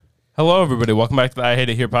Hello, everybody. Welcome back to the I Hate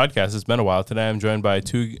It Here podcast. It's been a while. Today I'm joined by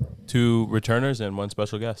two returners and one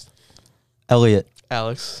special guest. Elliot.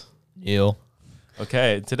 Alex. Neil.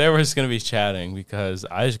 Okay, today we're just going to be chatting because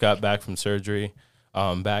I just got back from surgery,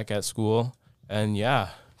 back at school, and yeah.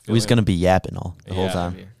 He's going to be yapping all the whole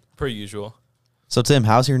time. Per usual. So, Tim,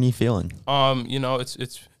 how's your knee feeling?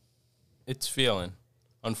 It's feeling,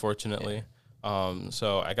 unfortunately.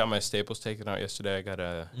 So I got my staples taken out yesterday. I got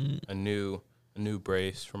a new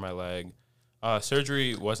brace for my leg.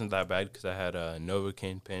 Surgery wasn't that bad because I had a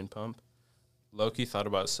Novocaine pain pump. Loki thought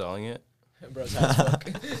about selling it. Bro's high as fuck.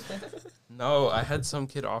 No, I had some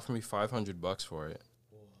kid offer me $500 for it.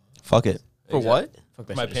 Fuck it. For what? Fuck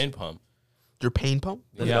that My shit. pain pump. Your pain pump?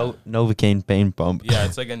 Yeah. Novocaine pain pump. Yeah,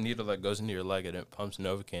 it's like a needle that goes into your leg and it pumps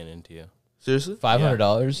Novocaine into you. Seriously?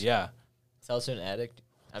 $500? Yeah. Sell it to an addict?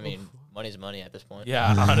 I mean, money's money at this point.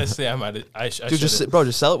 Yeah, honestly, I Dude, should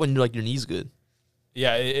just sell it when you're like your knee's good.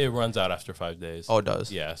 Yeah, it runs out after 5 days. Oh, it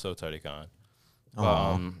does. Yeah, so it's already gone.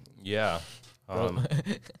 Aw. Yeah.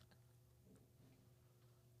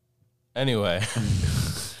 Anyway.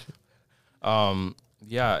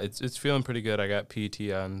 Yeah, it's feeling pretty good. I got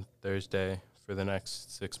PT on Thursday for the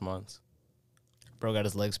next 6 months. Bro got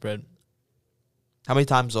his leg spread. How many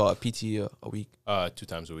times PT a week? 2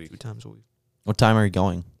 times a week. 2 times a week. What time are you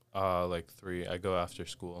going? Like 3. I go after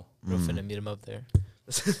school. Bro finna meet him up there.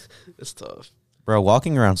 It's tough. Bro,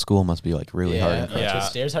 walking around school must be like really hard. Yeah. With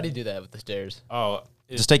stairs? How do you do that with the stairs? Oh,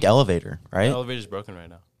 Just take elevator, the right? elevator's broken right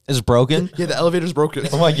now. It's broken? Yeah, the elevator's broken.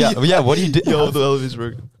 Oh my God. Yeah, what do you do? Yo, the elevator's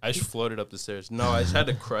broken. I just floated up the stairs. No, I just had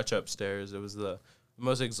to crutch upstairs. It was the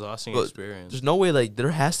most exhausting But experience. There's no way, like, there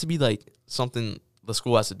has to be, like, something the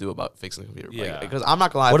school has to do about fixing the computer. Yeah. Because I'm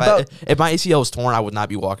not going to What lie. about- If my ACL was torn, I would not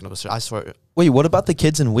be walking up the stairs. I swear. Wait, what about the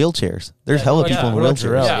kids in wheelchairs? There's Yeah, hella what people in about- what about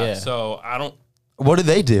wheelchairs. Jarrell? yeah, yeah. so I don't What do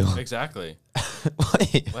they do? exactly.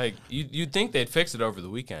 Wait, Like you'd think they'd fix it over the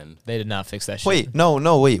weekend. They did not fix that shit. wait,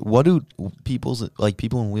 no, wait. What do people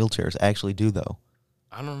in wheelchairs actually do though?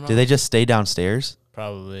 I don't know. Do they just stay downstairs?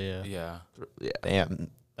 Probably, yeah. Yeah. Yeah, Damn.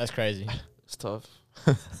 That's crazy. it's tough.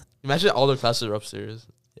 Imagine all their classes are upstairs.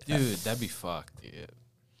 Dude, that'd be fucked. Yeah.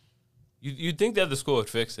 You'd think that the school would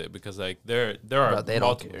fix it because like there are But they don't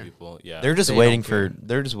multiple care. people. Yeah. They're just They waiting don't care.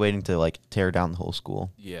 they're just waiting to like tear down the whole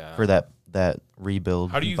school yeah. for that rebuild.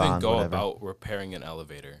 How do you even bond, go whatever. about repairing an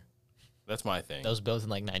elevator? That's my thing. That was built in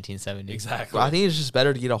like 1970. Exactly. But I think it's just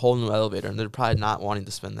better to get a whole new elevator, and they're probably not wanting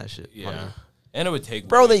to spend that shit. yeah. money. And it would take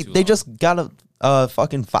Bro, way they too just got a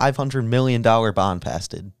fucking $500 million bond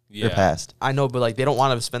passed. Yeah. Or passed. I know, but like they don't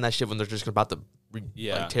want to spend that shit when they're just about to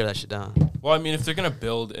Yeah. tear that shit down. long. Well, I mean, if they're gonna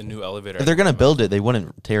build a new elevator, If they're gonna build it, they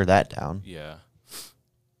wouldn't tear that down. Yeah.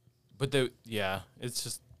 But it's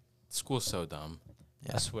just school's so dumb.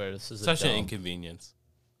 I swear, this is Such a an dumb. inconvenience.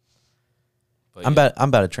 But I'm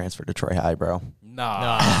about to transfer to Troy High, bro. Nah,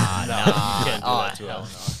 Nah, you can't do Oh, that to hell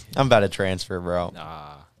us. I'm about to transfer, bro.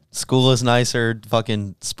 Nah. School is nicer.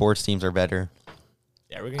 Fucking sports teams are better.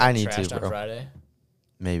 Yeah, we're gonna I get need to, trashed on bro. Friday.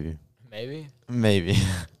 Maybe. Maybe.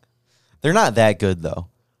 They're not that good though.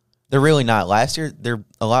 They're really not. Last year, they're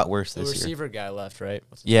a lot worse The this year. receiver guy left, right?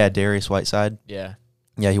 What's his Yeah, Darius Whiteside. Yeah.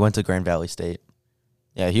 Yeah, he went to Grand Valley State.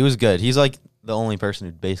 Yeah, he was good. He's like the only person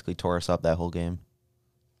who basically tore us up that whole game.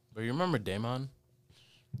 But you remember Damon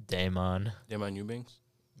Damon. Eubanks?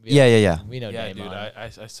 Yeah. We know Yeah, Damon. dude.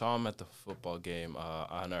 I saw him at the football game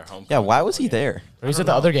on our home. Yeah, why was he there? He was I at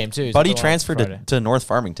the don't other know. game too. He's Buddy at the one transferred Friday. to North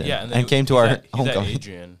Farmington Yeah, and came to he's our at homecoming.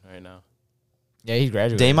 Adrian right now. Yeah, he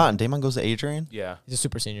graduated. Damon goes to Adrian? Yeah, He's a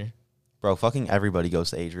super senior. Bro, fucking everybody goes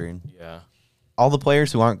to Adrian. yeah. All the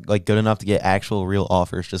players who aren't like good enough to get actual real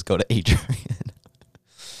offers just go to Adrian.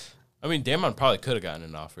 I mean, Damon probably could have gotten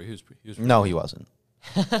an offer. He was No, he wasn't.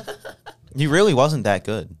 He really wasn't that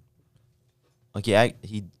good. Like,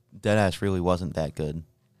 he deadass really wasn't that good.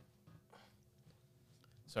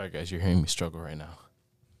 Sorry, guys. You're hearing me struggle right now.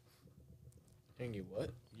 Hearing you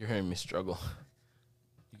what? You're hearing me struggle.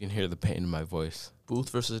 You can hear the pain in my voice. Booth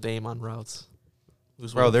versus Dame on routes.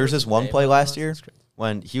 Bro, there's this one play last year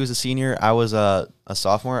when he was a senior, I was a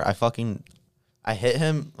sophomore. I hit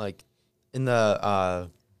him like in the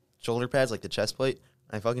shoulder pads, like the chest plate.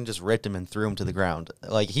 I fucking just ripped him and threw him to the ground.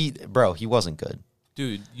 Like he wasn't good.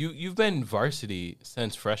 Dude, you've been varsity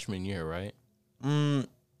since freshman year, right?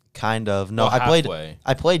 Kind of. No, Well, halfway.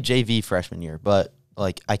 I played JV freshman year, but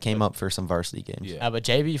like I came up for some varsity games. Yeah. But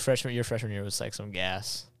JV freshman year was like some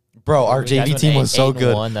gas. Bro, our You guys JV went team was so 8-1.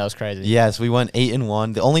 good. That was crazy. Yes, we went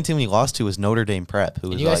 8-1. The only team we lost to was Notre Dame Prep, who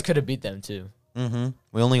And was you guys like, could have beat them too.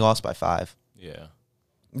 we only lost by 5. Yeah.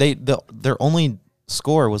 Their only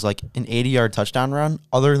score was like an 80-yard touchdown run.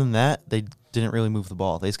 Other than that, they didn't really move the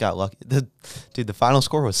ball. They just got lucky. The final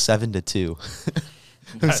score was 7-2.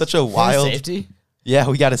 It was such a wild safety. Yeah,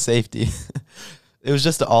 we got a safety. It was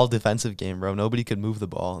just an all defensive game, bro. Nobody could move the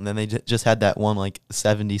ball, and then they just had that one like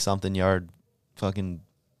 70-something yard fucking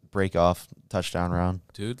break off touchdown round.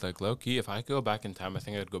 Dude, like low key, if I could go back in time, I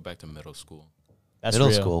think I'd go back to middle school. That's Middle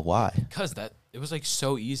real. school, why? Because it was like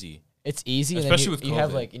so easy. It's easy, Especially and with then you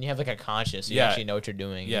have COVID. like you have like a conscience. So you Yeah. actually know what you're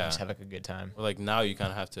doing. Yeah. You just have like a good time. Or like now you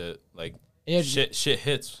kind of have to like Yeah, shit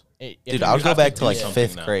hits. Dude, I would you go have to back do to like something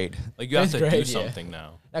 5th now. grade. Like you have Fifth to do grade, yeah. something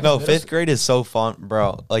now. No, 5th grade is so fun,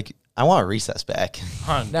 bro. Like, I want recess back.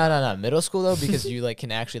 No. Middle school though, because you like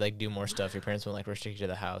can actually like do more stuff. Your parents won't like restrict you to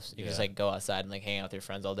the house. You can just Yeah. like go outside and like hang out with your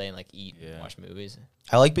friends all day and like eat Yeah. and watch movies.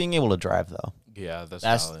 I like being able to drive, though. Yeah,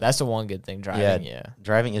 that's That's the one good thing. Driving, yeah.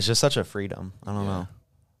 Driving is just such a freedom. I don't know.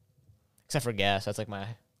 Except for gas, that's like my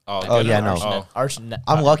Oh, good yeah, enough. no. Oh.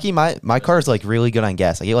 I'm lucky. My car is like really good on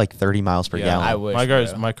gas. I get like 30 miles per Yeah, gallon. I wish,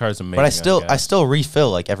 my car's amazing. But I on gas. still refill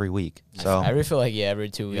like every week. So I refill like every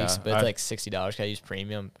 2 weeks, Yeah, but it's like $60. Cause I use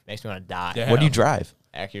premium. Makes me want to die. Yeah. what do you drive?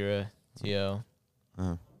 Acura, TO.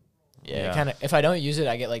 Oh. Yeah, kind of. If I don't use it,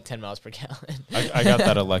 I get like 10 miles per gallon. I got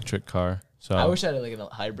that electric car. So I wish I had like a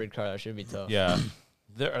hybrid car. That should be tough. Yeah,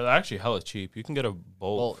 they're actually hella cheap. You can get a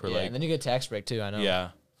Bolt for yeah, like and then you get tax break too. I know. yeah.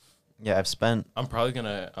 Yeah, I've spent. I'm probably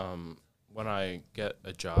gonna when I get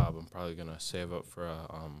a job, I'm probably gonna save up for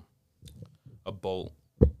a Bolt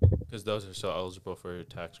because those are so eligible for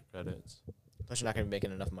tax credits. Plus, you're not gonna be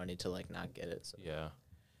making enough money to like not get it. So. Yeah,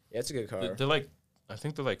 Yeah, it's a good car. they're like I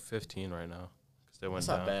think they're like 15 right now because they went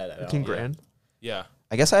That's down. not bad. At all. 15 grand. Yeah,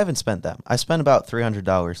 I guess I haven't spent that. I spent about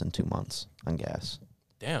 $300 in 2 months on gas.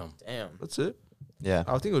 damn. Damn. That's it. Yeah.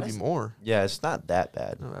 I would think it would be That's- more. Yeah, it's not that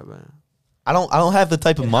bad. Not that bad. I don't have the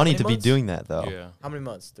type of In how money many to be months? doing that though. Yeah, How many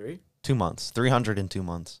months? 3? 2 months, 300 in 2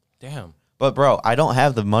 months. damn. But bro, I don't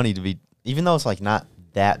have the money to be, even though it's like not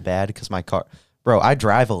that bad because my car, bro, I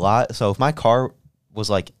drive a lot. So if my car was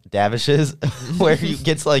like Davish's, where he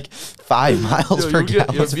gets like 5 miles Yo, per you get-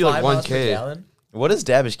 gallon. It would be like 5 miles per 1K. gallon? What does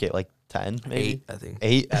Davish get? Like 10, maybe 8, I think.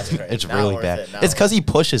 8. That's crazy. It's Not really worth bad. it, not It's because worth he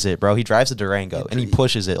pushes it, bro. He drives a Durango Yeah, and he dude.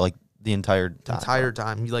 pushes it like the entire The time. entire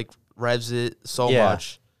time. He like revs it so Yeah.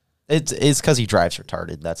 much. It's because he drives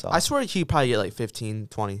retarded. That's all. I swear he'd probably get like 15,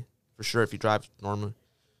 20 for sure if he drives normally.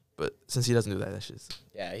 But since he doesn't do that, that's just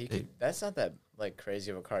Yeah, he could. That's not that like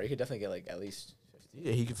crazy of a car. You could definitely get like at least 50.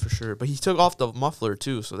 yeah, he could for sure. But he took off the muffler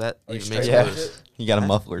too, so that Oh, you even makes straight it Yeah. edged worse. it? He got a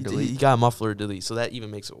muffler He delete. got a muffler delete, so that even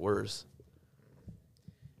makes it worse.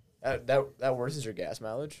 That worsens your gas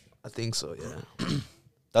mileage. I think so. Yeah,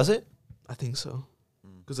 Does it? I think so.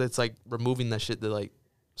 Because it's like removing that shit that like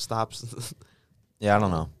stops. Yeah, I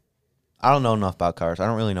don't know. I don't know enough about cars. I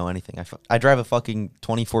don't really know anything. I drive a fucking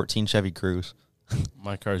 2014 Chevy Cruze.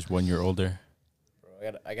 My car's 1 year older.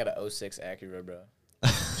 Bro, I got a 06 Acura, bro.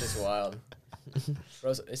 It's just wild.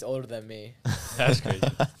 Bro, it's older than me. That's crazy.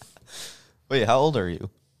 Wait, how old are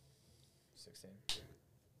you? 16.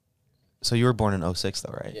 So you were born in 06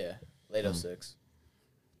 though, right? Yeah, late 06.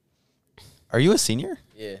 Are you a senior?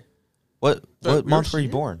 Yeah, What But what you're month a were you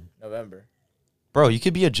senior? born? November. Bro, you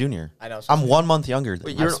could be a junior. I know. I'm 1 month younger than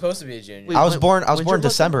Wait, you. I'm you're- supposed to be a junior. Wait, I was when- born when's your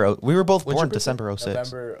December. We were both When's born your birthday? December 06.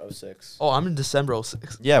 November 06. Oh, I'm in December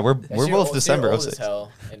 06. Yeah, we're Yeah, so we're you're both old- so December you're old 06. as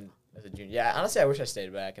hell and as a junior. Yeah, honestly, I wish I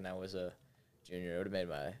stayed back and I was a junior. It would have made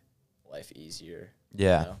my life easier.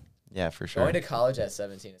 Yeah. You know? Yeah, for sure. Going to college at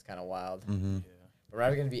 17 is kind of wild. hmm But we're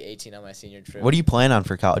not going to be 18 on my senior trip. What do you plan on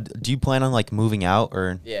for college? Do you plan on like moving out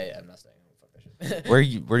or Yeah, I'm not staying. Fuck that shit. where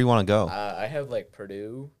do you want to go? I have like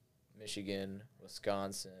Purdue, Michigan,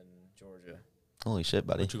 Wisconsin, Georgia. Holy shit,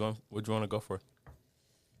 buddy. What'd you want to go for?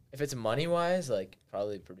 If it's money wise, like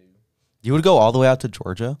probably Purdue. You would go all the way out to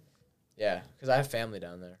Georgia? Yeah, because I have family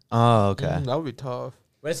down there. Oh, okay. That would be tough.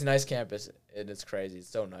 But it's a nice campus and it's crazy. It's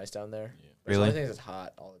so nice down there. Yeah. But the Really? only thing is it's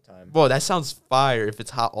hot all the time. Whoa, that sounds fire if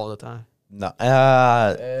it's hot all the time. No.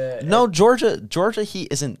 Uh, No, Georgia heat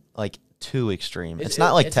isn't like too extreme. It's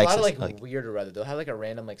not like it's Texas. a lot of like, weirder weather. They'll have like a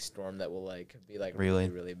random like storm that will like be like Really?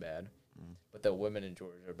 really bad. But the women in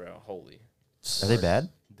Georgia, bro, holy. are they bad?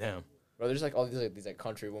 Damn. Bro, there's like all these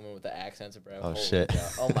country women with the accents, bro. Oh, Holy shit.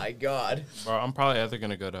 God. Oh my god. Bro, I'm probably either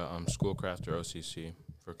gonna go to Schoolcraft or OCC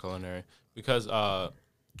for culinary because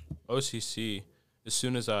OCC, as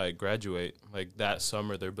soon as I graduate, like that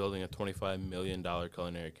summer, they're building a $25 million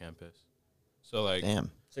culinary campus. So like,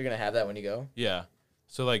 Damn. So you're gonna have that when you go? yeah.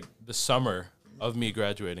 So like the summer of me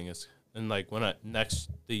graduating is, and like the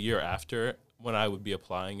year after when I would be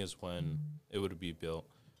applying is when it would be built.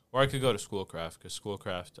 Or I could go to Schoolcraft because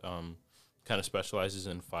Schoolcraft kind of specializes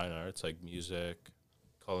in fine arts like music,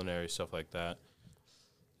 culinary, stuff like that.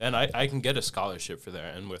 And I can get a scholarship for there,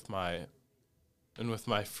 and with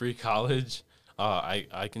my free college,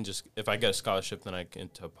 I can just, if I get a scholarship, then I can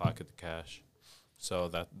to pocket the cash. So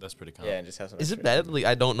that's pretty cool. Yeah, and just have some. Is it extra bad? income. Like,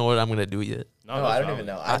 I don't know what I'm gonna do yet. No, that's I don't valid. even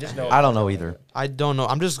know. I just know. I don't know either. I don't know.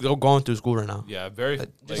 I'm just going through school right now. Yeah, very. Just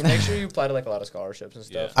like, make sure you apply to like a lot of scholarships and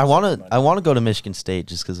stuff. I want to go to Michigan State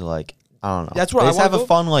just because of like I don't know. That's where they I just wanna have a go.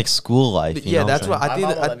 fun like school life. You Yeah, know that's what what I'm I My think. mom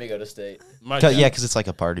That won't let me go to state. my saying? dad- Yeah, because it's like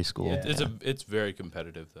a party school. Yeah. it's very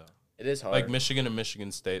competitive though. It is hard. Like Michigan and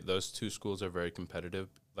Michigan State, those two schools are very competitive,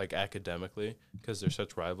 like academically, because they're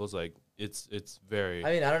such rivals. Like it's very.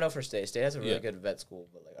 I mean, I don't know for state. State has a really Yeah. good vet school,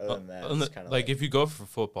 but like other than that, and it's kind of like if you go for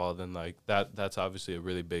football, then like that's obviously a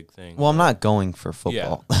really big thing. Well, I'm not going for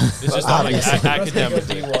football. It's just not like Obviously.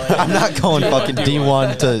 academically, I'm not going fucking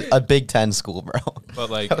D1 to a Big Ten school, bro. but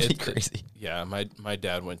like That would be it- crazy. Yeah, my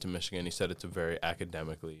dad went to Michigan. He said it's a very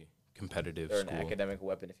academically competitive They're an school. academic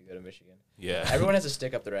weapon if you go to Michigan. Yeah, Everyone has to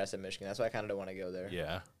stick up their ass at Michigan. That's why I kind of don't want to go there.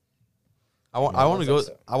 yeah. I want to Sounds go. like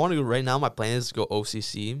so. I want to go right now. My plan is to go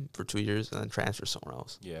OCC for 2 years and then transfer somewhere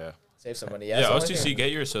else. Yeah. Save some money. Yeah, Yeah, it's the only OCC, thing-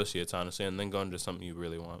 get your associates, honestly, and then go into something you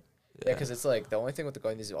really want. Yeah, because it's like the only thing with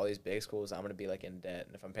going to all these big schools, I'm gonna be like in debt,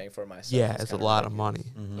 and if I'm paying for it myself, Yeah, it's a kinda lot of ridiculous.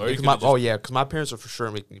 money. Mhm. Or you Because could my, just- because my parents are for sure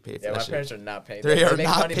making me pay for Yeah, that my shit. parents are not paying. They are make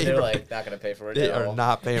not money, but paying they're for like not gonna pay for it. They at are all.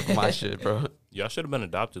 not paying for my shit, bro. Y'all should have been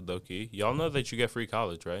adopted, low key. Y'all know that you get free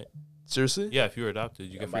college, right? Seriously? Yeah, if you were adopted,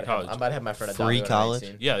 you I'm get about free to have- college. I'm about to have my friend adopt Free me when I'm college?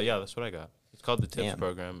 18. Yeah, that's what I got. It's called the TIPS Damn.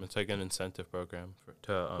 program. It's like an incentive program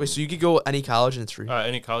to Wait, so you could go any college and it's free?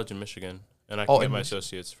 any college in Michigan, and I Oh, can get in my Michigan.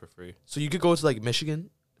 associates for free. So you could go to like Michigan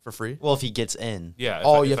for free? Well, if he gets in. Yeah.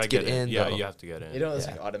 Oh, if you if have I to get in, Yeah, though. you have to get in. You don't just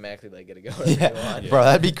Yeah. like automatically like get to go. wherever you want. Yeah. Bro,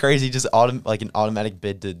 that'd be crazy. Just like an automatic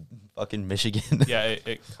bid to fucking Michigan. Yeah,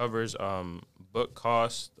 it covers book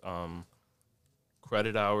cost,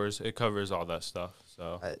 credit hours. It covers all that stuff.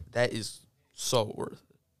 So That is so worth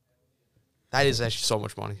it. That is actually so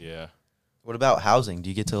much money. yeah, What about housing? Do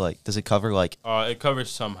you get to like? Does it cover like? it covers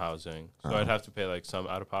some housing. So Oh. I'd have to pay like some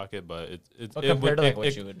out of pocket, but But it compared would to like it- what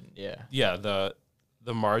it- you would, yeah. yeah, the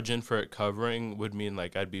margin for it covering would mean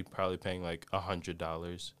like I'd be probably paying like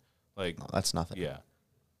 $100. Like No, that's nothing. yeah,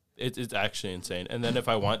 it's actually insane. And then if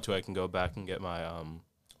I want to, I can go back and get my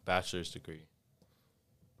bachelor's degree.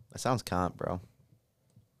 That sounds comp, bro.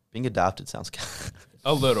 Being adopted sounds comp.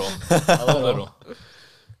 A little, A a little.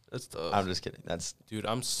 That's tough. I'm just kidding. That's Dude,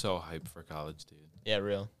 I'm so hyped for college, dude. Yeah,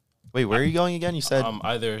 real. wait. Where are you going again? You said.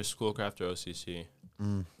 Either Schoolcraft or OCC.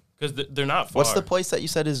 Mm. Because they're not far. What's the place that you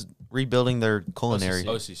said is rebuilding their culinary?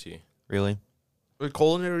 OCC. Really? Wait,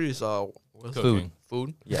 culinary is what's it? Cooking.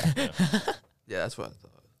 Food? Yeah. Yeah, that's what I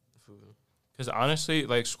thought. Food. Because honestly,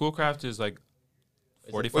 like Schoolcraft is like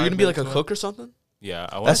it- 45. Are you gonna be like a minutes away. cook or something? Yeah,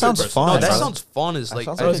 I That want sounds fun. No, that bro. sounds fun. Is That like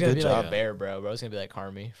sounds Bro, like was a gonna good be like job. a bear, bro. Bro, was gonna be like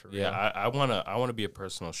Harmy for real. Yeah, I wanna be a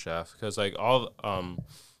personal chef because like all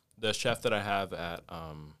the chef that I have at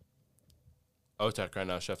OTEC right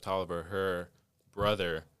now, Chef Tolliver, her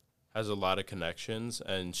brother has a lot of connections,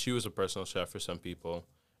 and she was a personal chef for some people,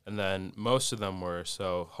 and then most of them were.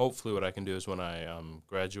 So hopefully, what I can do is when I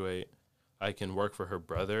graduate, I can work for her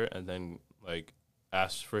brother, and then like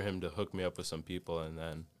ask for him to hook me up with some people, and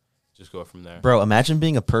then just go from there. Bro, imagine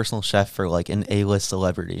being a personal chef for like an A-list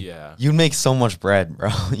celebrity. Yeah, You'd make so much bread, bro.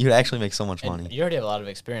 You'd actually make so much And money. you already have a lot of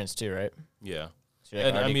experience too, right? yeah. So you're, like,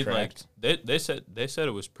 And I already mean, cracked. like they said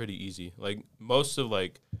it was pretty easy. Like most of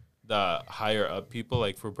like the higher up people,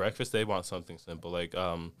 like for breakfast, they want something simple. Like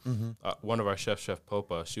one of our chefs, Chef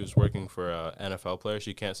Popa, she was working for a NFL player.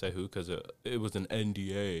 She can't say who because it was an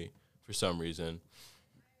NDA for some reason,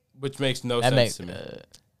 which makes no that sense makes to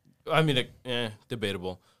me. I mean,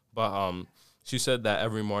 debatable. But she said that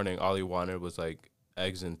every morning all he wanted was like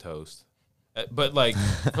eggs and toast. But like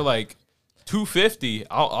for like $250,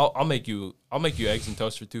 I'll make you eggs and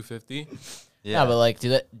toast for $250. yeah, but like,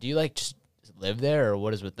 do you like just live there or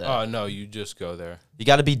what is with that? Oh no, you just go there. You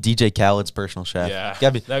got to be DJ Khaled's personal chef. Yeah,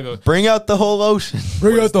 Gotta be, that goes. bring out the whole ocean.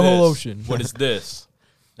 What is this? What is this,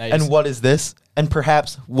 Now you And just- what is this? And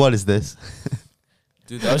perhaps what is this?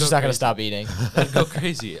 dude? I was just not gonna crazy. stop eating. That'd go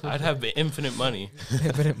crazy. I'd have infinite money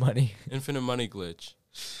Infinite money. glitch.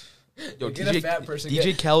 Yo, You get a fat person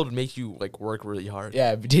DJ Khaled would make you like work really hard.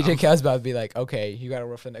 Yeah, but DJ Khaled's about to be like, okay, you gotta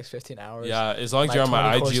work for the next 15 hours. Yeah, as long as My you're on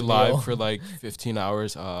my 20-course IG live meal. for like 15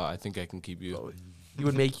 hours, I think I can keep you. Bro, he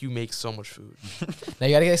would make you make so much food. Now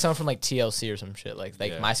you gotta get someone from like TLC or some shit, like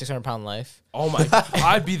Yeah. My 600-Pound Life. Oh my,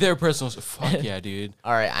 I'd be their personal. Fuck yeah, dude.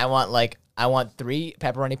 All right, I want 3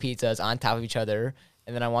 pepperoni pizzas on top of each other,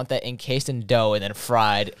 and then I want that encased in dough and then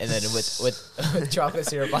fried, and then with chocolate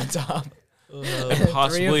syrup on top. And And 3 of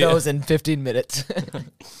possibly those in 15 minutes.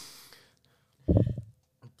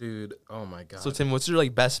 Dude, oh my god. So Tim, what's your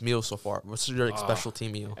like best meal so far? What's your like specialty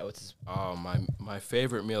meal? Yeah, what's his, Oh, my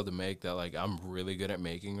favorite meal to make that like I'm really good at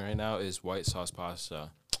making right now is white sauce pasta.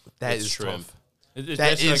 That with is shrimp. tough. It's That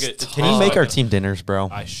basically is it's tough. Can you make like our a- team dinners, bro?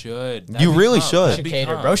 I should. You really That'd should. should be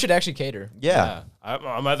cater. calm. Bro should actually cater. Yeah.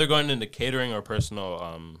 I'm either going into catering or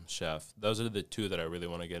personal chef. Those are the two that I really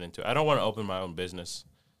want to get into. I don't want to open my own business.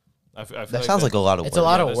 I feel That sounds like a lot of It's work. a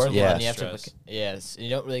lot Yeah, of that's work. a lot Yeah, of you have to. stress. Yes, you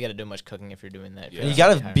don't really got to do much cooking if you're doing that. Yeah. You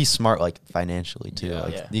gotta be smart, like financially too. Yeah.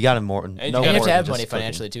 Like Yeah. you gotta more. you no have You more have to than have just money cooking.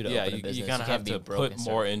 financially too to Yeah, open a you business. kind of can't have be to broke put and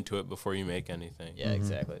more start- into it before you make anything. Yeah,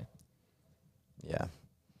 exactly. Yeah.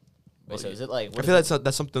 Wait, so is it like? I what feel is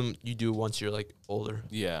that's something you do once you're like older.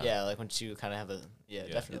 Yeah. it- yeah, like once you kind of have a Yeah.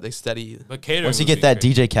 definitely. Like steady. But catering. Once you would get be that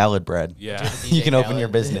crazy. DJ Khaled bread, Yeah. you can DJ open your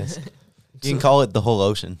Khaled. business. You can call it the whole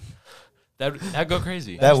ocean. That'd go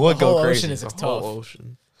crazy. That would The whole go ocean crazy. is The tough. whole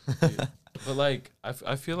ocean. But like,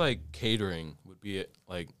 I feel like catering would be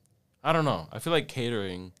like, I don't know. I feel like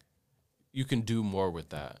catering, you can do more with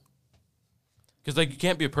that. Because like you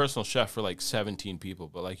can't be a personal chef for like 17 people,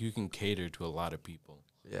 but like you can cater to a lot of people.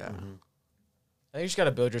 Yeah. I think you just gotta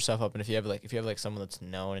build yourself up, and if you have like someone that's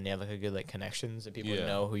known and you have like a good like connections and people Yeah.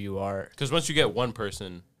 know who you are. Because once you get one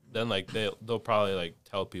person, then like they'll probably like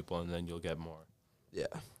tell people, and then you'll get more. Yeah.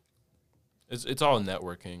 It's all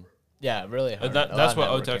networking. Yeah, really hard. And that, A that's lot what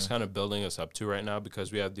of OTEC's networking. kind of building us up to right now,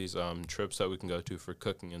 because we have these trips that we can go to for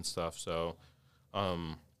cooking and stuff. So,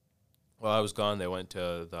 while I was gone, they went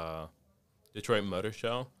to the Detroit Motor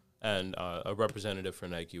Show, and a representative for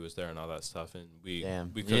Nike was there and all that stuff. And we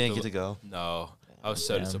Damn, we you didn't cooked get to go. No, I was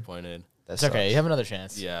so Damn. disappointed. That It's okay. sucks. You have another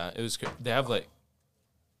chance. Yeah, it was. They have like,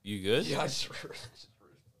 you good? I just.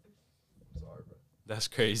 That's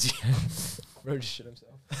crazy. Bro just shit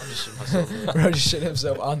himself. I just shit myself. Bro just shit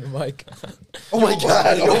himself on the mic. Oh my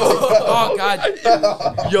god! Oh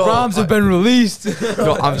God. Yo, Bombs have been released.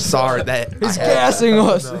 Yo, I'm sorry that He's gassing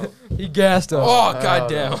us. He gassed us. Oh God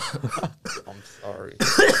damn. I'm sorry.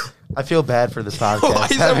 I feel bad for this podcast. Why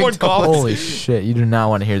is having everyone to- coughing? Holy shit! You do not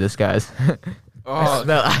want to hear this, guys. Oh,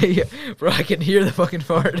 Bro, I can hear the fucking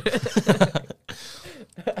fart.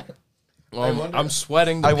 I'm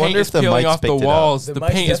sweating. The I paint wonder is if the peeling mics off the picked it up. walls. The The mics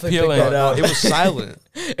paint is definitely picked peeling. that up. It was silent.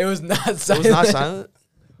 It was not It silent. was not silent.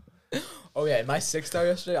 Oh yeah, in my 6-star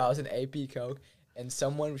yesterday, I was in AP Coke, and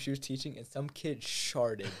she was teaching, and some kid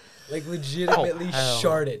sharded, like legitimately hell.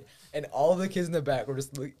 sharded, and all the kids in the back were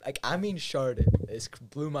just like, I mean, sharded. It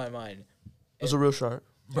blew my mind. It was a real shark.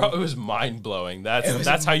 Bro, it was mind blowing. It That's was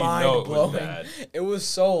that's how you know it was mind-blowing. bad. It was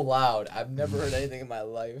so loud. I've never heard anything in my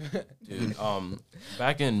life. Dude,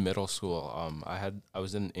 back in middle school, I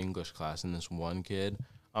was in English class, and this one kid,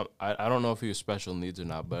 I don't know if he was special needs or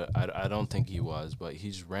not, but I don't think he was, but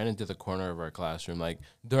he just ran into the corner of our classroom, like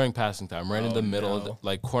during passing time, ran into the middle of the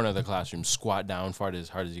like corner of the classroom, squat down, farted as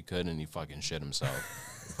hard as he could, and he fucking shit himself.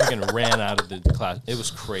 Fucking ran out of the class. It was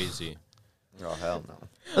crazy. Oh hell no!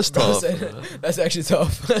 That's Bro, tough. that's actually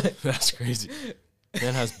tough. That's crazy.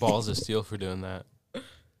 Man has balls of steel for doing that.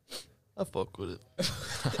 I fuck with it.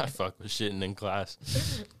 I fuck with shitting in class.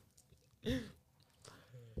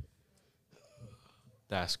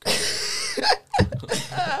 That's crazy.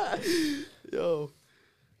 Yo.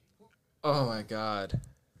 Oh my god.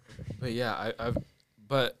 But yeah,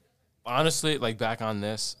 but honestly, like back on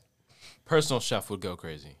this, personal chef would go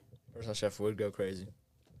crazy. Personal chef would go crazy.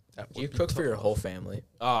 You cook for your whole family.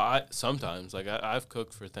 I sometimes like I've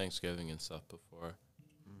cooked for Thanksgiving and stuff before.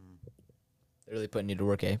 They're really putting you to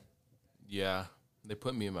work, eh? Yeah, they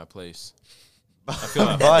put me in my place. I feel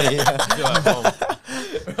at, Buddy, I feel at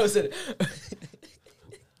home. Bro said,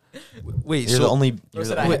 Wait, you're so the only. Bro You're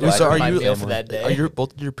said the I only had to wait, so cook are my you- meal for that day. are your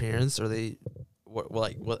both your parents? Are they what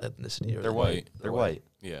ethnicity? Are They're they? white. They're white.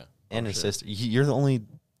 Yeah. And his shit. sister. You're the only.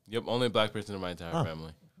 Yep. Only black person in my entire Huh.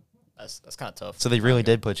 family. That's kind of tough. So they really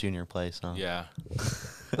did put you in your place, huh? Yeah.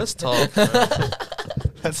 That's tough.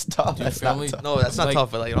 That's tough. Dude, That's family- not tough. No, that's not Like- tough.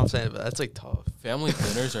 But like, you know what I'm saying? But that's like tough. Family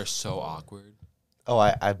dinners are so awkward. Oh,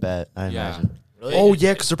 I bet. I Yeah. imagine. Really? Oh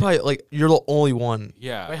yeah, because they're probably like you're the only one.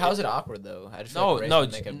 Yeah. Wait, how's it awkward though? I just feel No, like race no,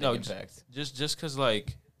 would make a big no, impact. Just because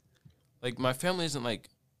like my family isn't like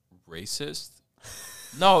racist.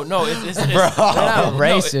 No, it's Bro. They're not no,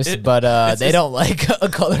 racist, but they it's- don't like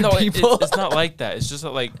colored people. it's not like that. It's just that,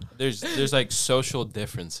 like there's like social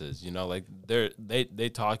differences, you know, like they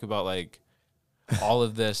talk about like all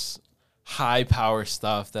of this high power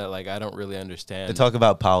stuff that like I don't really understand. They talk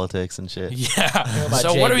about politics and shit. Yeah. about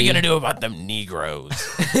So what are we JB? gonna do about them Negroes?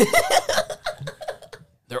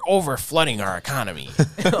 they're over flooding our economy.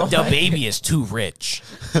 The baby is too rich.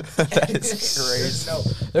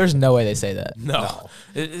 There's no way they say that. No.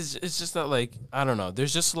 It's just that, like, I don't know.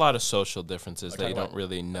 There's just a lot of social differences that you don't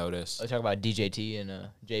really notice. Let's talk about DJT and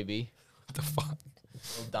JB. What the fuck?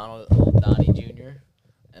 Little Donnie Jr.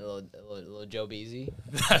 and little Joe Beasy.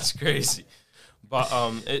 That's crazy. But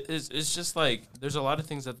it's just like there's a lot of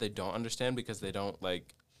things that they don't understand because they don't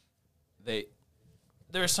like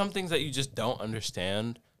there are some things that you just don't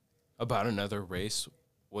understand about another race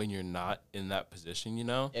when you're not in that position, you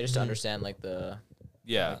know? Yeah, just to understand like the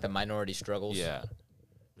minority struggles. Yeah.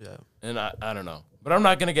 Yeah. And I don't know. But I'm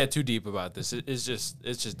not gonna get too deep about this. It's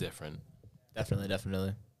just different.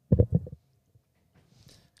 Definitely.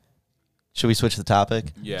 Should we switch the topic?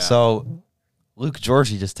 Yeah. So, Luke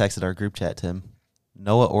Georgie just texted our group chat, Tim.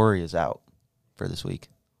 Noah Ori is out for this week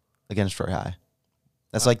against Troy High.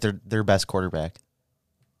 That's like their best quarterback.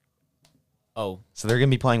 Oh, So they're going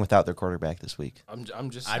to be playing without their quarterback this week. I'm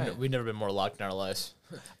just saying. we've never been more locked in our lives.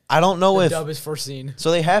 I don't know The if dub is foreseen.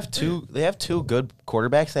 so they have two good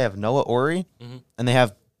quarterbacks. They have Noah Ori and they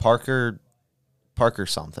have Parker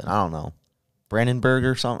something. I don't know. Brandenburg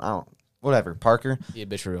or something. Whatever. Parker. Yeah,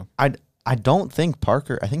 bitch real. I don't think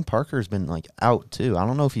Parker. I think Parker's been like out too. I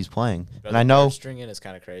don't know if he's playing. And I know Stringing is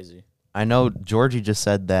kind of crazy. Georgie just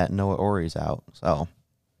said that Noah Ori's out. So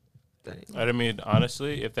I mean,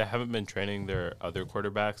 honestly, if they haven't been training their other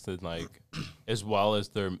quarterbacks, then like as well as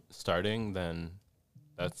they're starting, then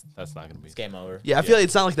that's not gonna be. It's game over. Yeah, I feel like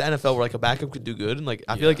it's not like the NFL where like a backup could do good, and like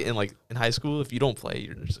I feel like in high school, if you don't play,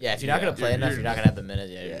 you're just Yeah, if you're not gonna play enough, you're not gonna have the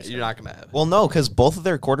minutes. Yeah, you're not gonna have. well, no, because both of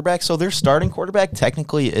their quarterbacks. So their starting quarterback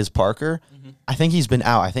technically is Parker. I think he's been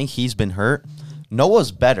out. I think he's been hurt.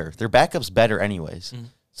 Noah's better. Their backup's better, anyways.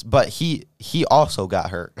 But he also got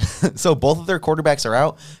hurt. So both of their quarterbacks are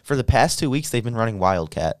out. For the past 2 weeks, they've been running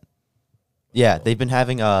Wildcat. Yeah, they've been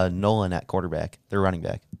having Nolan at quarterback, their running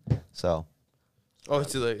back. So Oh,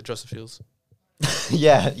 it's like Justin Fields.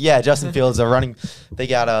 yeah, Justin Fields are running. They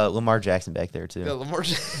got Lamar Jackson back there too. Yeah, Lamar.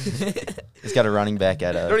 He's got a running back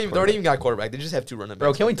at they don't even got quarterback. They just have two running backs.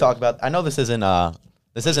 Bro, can we talk about? I know this isn't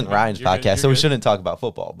Ryan's podcast, so we shouldn't talk about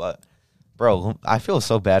football. But bro, I feel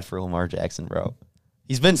so bad for Lamar Jackson, bro.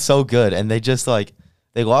 He's been so good, and they just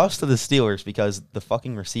they lost to the Steelers because the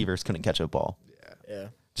fucking receivers couldn't catch a ball. Yeah.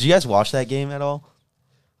 Did you guys watch that game at all?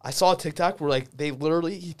 I saw a TikTok where like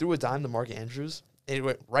he threw a dime to Mark Andrews and it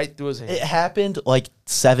went right through his hand. It happened like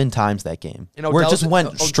 7 times that game, And where it Odell's- just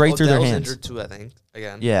went straight through their Odell's hands. Injured too, I think.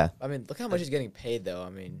 Again. Yeah, I mean, look how much he's getting paid, though. I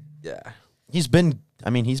mean, Yeah. he's been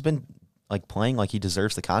like playing like he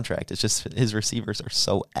deserves the contract. It's just his receivers are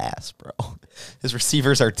so ass, bro. His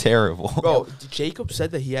receivers are terrible. Bro, Jacob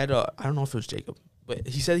said that he had I don't know if it was Jacob, but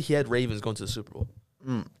he said he had Ravens going to the Super Bowl.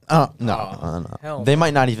 No. hell They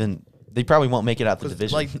might not even. They probably won't make it out the 'Cause,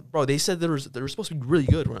 division. like, bro, they said they were supposed to be really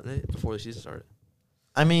good weren't they, before the season started.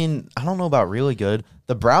 I mean, I don't know about really good.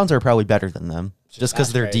 The Browns are probably better than them just because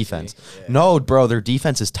of their That's crazy. defense. Yeah. No, bro, their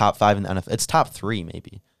defense is top 5 in the NFL. It's top 3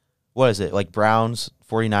 maybe. What is it? Like Browns,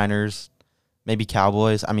 49ers, maybe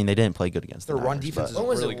Cowboys. I mean, they didn't play good against Their the run Niners, defense but is when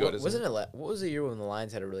was really it? good, isn't Wasn't it? What was the year when the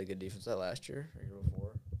Lions had a really good defense? Was that last year or year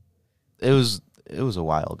before? It was a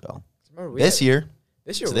while ago. Remember we This had- year.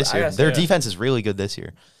 This year. So this I year. gotta Their say, defense is really good this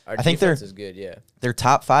year. Our I think defense is good. Yeah. They're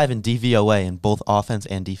top 5 in DVOA in both offense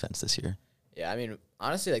and defense this year. Yeah. I mean,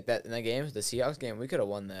 honestly, like that in that game, the Seahawks game, we could have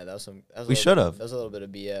won that. That was some. That was We should have. That was a little bit of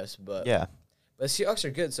BS, but Yeah. But the Seahawks are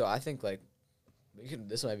good, so I think like we could.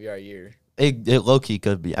 This might be our year. It low-key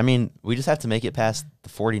could be. I mean, we just have to make it past the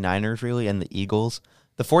 49ers, really, and the Eagles.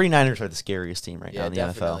 The 49ers are the scariest team right now Yeah, in the NFL.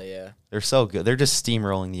 definitely. Yeah. They're so good. They're just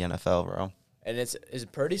steamrolling the NFL, bro. And is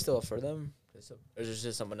Purdy still for them? Or is it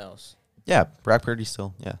just someone else? Yeah, Brock Purdy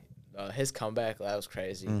still, yeah. His comeback, that was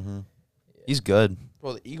crazy. Mm-hmm. He's good.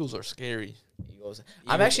 Bro, the Eagles are scary. Eagles.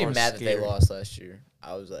 I'm Eagles actually are mad that they scary. lost last year.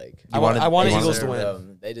 I was like, I want you Eagles to wanted-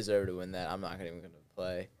 win. They deserve to win that. I'm not even going to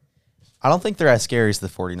play. I don't think they're as scary as the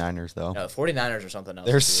 49ers, though. No, the 49ers or something else.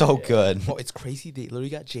 They're dude. so Yeah. good. Bro, it's crazy. They literally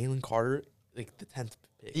got Jalen Carter like the 10th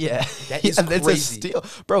pick. Yeah. That is It's a crazy. steal.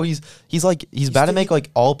 Bro, he's about to make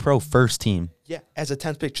like all-pro first team. Yeah, as a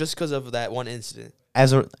 10th pick just because of that one incident.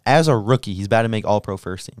 As a rookie, he's about to make all-pro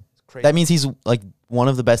first team. It's crazy. That means he's like one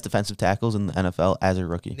of the best defensive tackles in the NFL as a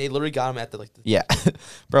rookie. They literally got him at the Yeah.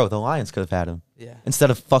 Bro, the Lions could have had him yeah.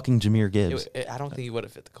 instead of fucking Jameer Gibbs. I don't think he would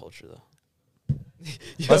have fit the culture though.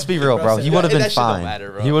 Let's be real, bro. He would have That been shit don't fine.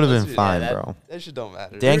 matter, bro. He would have Let's been be- fine, that- bro. That shit don't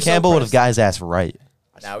matter. Dan were so Campbell would have pressed. got his ass right.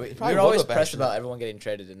 Now we probably were always would have, pressed actually. about everyone getting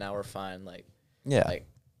traded, and now we're fine. Like, Yeah. like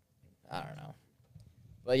I don't know.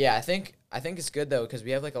 But yeah, I think it's good though because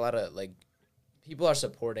we have like a lot of like people are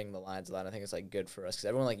supporting the Lions a lot. I think it's like good for us because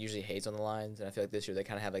everyone like usually hates on the Lions, and I feel like this year they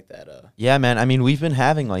kind of have like that. Yeah, man. I mean, we've been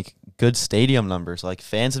having like good stadium numbers. Like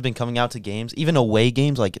fans have been coming out to games, even away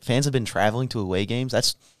games. Like fans have been traveling to away games.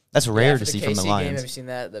 That's rare to see from the Lions. Game, have you seen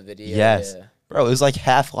that? The video. Yes, yeah. bro. It was like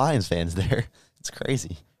half Lions fans there. It's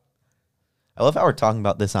crazy. I love how we're talking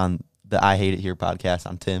about this on the I Hate It Here podcast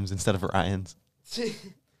on Tim's instead of Ryan's.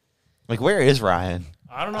 Like, where is Ryan?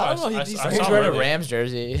 I don't know. I don't know, I He's saw wearing a him Rams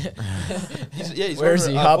jersey. He's Where is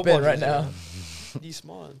he? Hop in right now. He's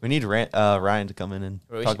small. We need Ryan to come in and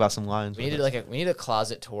Bro, we talk should- about some Lions. We with need us. we need a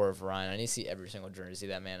closet tour of Ryan. I need to see every single jersey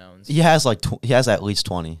that man owns. He has like he has at least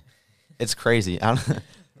 20. It's crazy. I don't,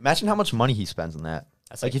 imagine how much money he spends on that.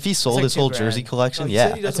 That's Like if he sold like his whole 2 jersey grand. collection, He yeah.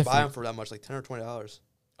 said he That's doesn't a buy few- them for that much, like $10 or $20.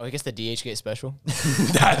 Oh, he gets the DHgate special.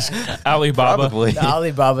 That's Alibaba. Probably. The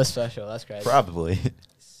Alibaba special. That's crazy. Probably.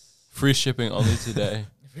 Free shipping only today.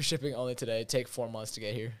 For shipping only today. Take 4 months to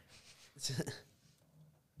get here.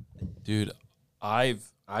 Dude, I've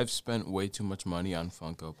spent way too much money on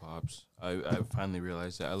Funko Pops. I finally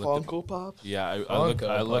realized that. I looked Funko Pop? Yeah, I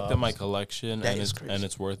Funko looked at my Pops. collection That and is it's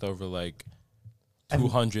crazy. worth over like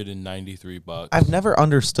 $293. I've never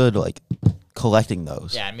understood like collecting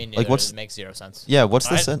those. Yeah, I mean, Like, what's- it makes 0 sense. Yeah, what's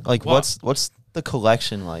the I- sen- like well- what's the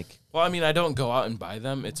collection like? Well, I mean, I don't go out and buy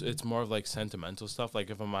them. It's more of like sentimental stuff. Like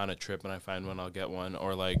if I'm on a trip and I find one, I'll get one.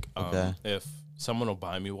 Or like Okay. if someone will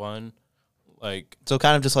buy me one, like So it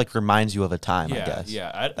kind of just like reminds you of a time, I yeah, guess.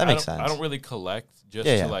 yeah. That makes I sense. don't really collect just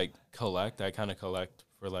Yeah, to yeah. like collect. I kind of collect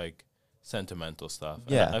for like sentimental stuff.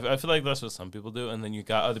 And Yeah. I feel like that's what some people do. And then you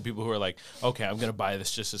got other people who are like, okay, I'm gonna buy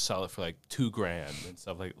this just to sell it for like $2,000 and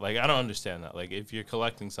stuff like I don't understand that. Like if you're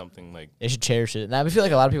collecting something like They should cherish it. And I feel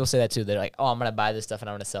like a lot of people say that too. They're like, oh, I'm going to buy this stuff and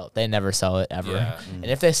I'm going to sell it. They never sell it ever. yeah. And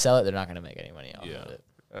if they sell it, they're not going to make any money off Yeah. of it.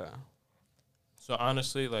 Yeah. So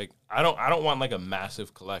honestly, like I don't want like a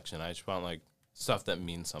massive collection. I just want like stuff that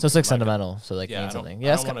means something. So it's like a- sentimental. So like yeah, means I don't, something. I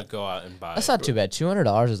Yeah, don't want to go out and buy. that's not too bad.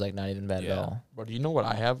 $200 is like not even bad Yeah. at all. Bro, do you know what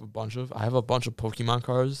I have a bunch of? I have a bunch of Pokemon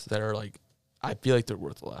cards that are like, I feel like they're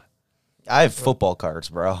worth a lot. I have football cards,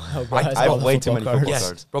 bro. Oh, bro, I that's have all the way too football many cards. football Yes,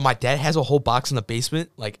 cards. bro. My dad has a whole box in the basement.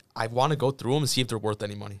 Like, I want to go through them and see if they're worth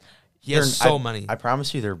any money. He has They're- so many. I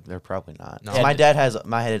promise you, they're probably not. No. 'Cause my dad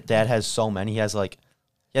has so many. He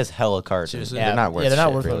has hella cards. and Seriously? They're not worth. Yeah, they're not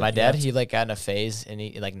shit, worth it. really. My dad, he like got in a phase in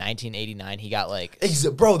like 1989. He got like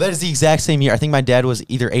Bro, that is the exact same year. I think my dad was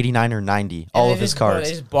either 89 or 90. All and of they his just bought- cards.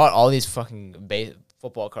 They just bought all these fucking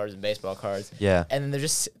football cards and baseball cards. Yeah. And then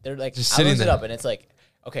they're like Just I sitting looked it there. up and it's like,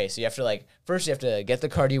 okay, so you have to like first you have to get the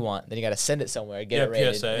card you want, then you got to send it somewhere, get Yeah, it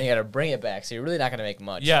rated, PSA. then you got to bring it back. So you're really not gonna make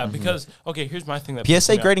much. Yeah, because okay, here's my thing that pisses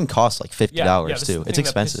PSA me off. grading costs like $50 this is too. the It's thing that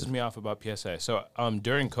expensive. pisses me off about PSA. So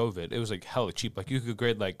during COVID, it was like hella cheap. Like you could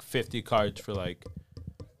grade like 50 cards for like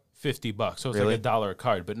 $50. So it's Really? like $1 a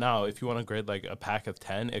card. But now if you want to grade like a pack of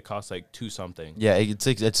 10, it costs like 2 something. Yeah, it's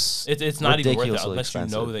It's not even worth it ridiculously unless you know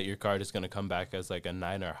expensive. that your card is going to come back as like a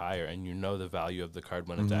 9 or higher, and you know the value of the card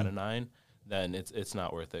when it's at a 9. Then it's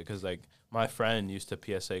not worth it because like my friend used to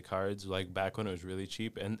PSA cards like back when it was really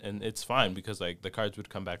cheap, and it's fine because like the cards would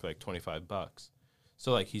come back like $25.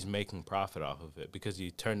 So like he's making profit off of it because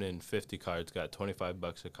he turned in 50 cards, got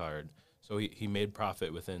 $25 a card. So he made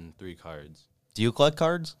profit within 3 cards. Do you collect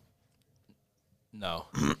cards? No.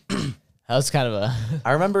 That was kind of a.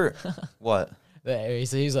 I remember what?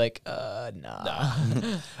 He's like, nah.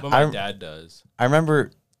 But my I- dad does. I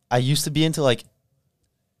remember I used to be into like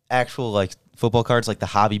actual like football cards, like the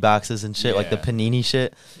hobby boxes and shit, like the Yeah. Panini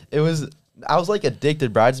shit. I was like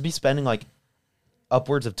addicted, bro. I'd just be spending like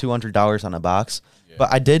upwards of $200 on a box. Yeah.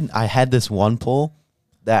 But I had this one pull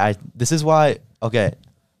this is why, okay,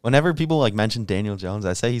 whenever people like mention Daniel Jones,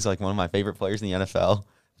 I say he's like one of my favorite players in the NFL.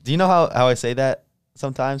 Do you know how I say that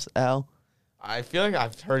sometimes, Al? I feel like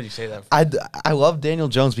I've heard you say that. I love Daniel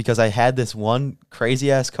Jones because I had this one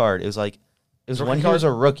crazy ass card. It was when Rookie he card? was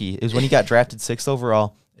a rookie. It was when he got drafted 6th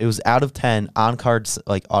overall. It was out of 10 on cards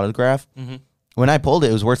like autograph. Mm-hmm. When I pulled it,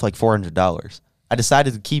 it was worth like $400. I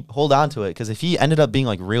decided to hold on to it because if he ended up being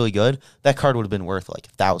like really good, that card would have been worth like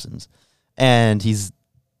thousands. And he's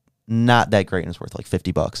not that great and it's worth like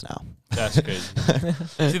 $50 now. That's crazy.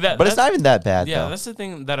 See, But it's not even that bad. Yeah, though. that's the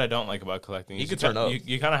thing that I don't like about collecting. He is could you turn ki- up.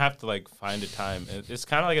 You kind of have to like find a time. It's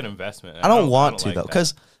kind of like an investment. and I don't want to like though that.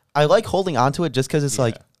 because I like holding on to it just because it's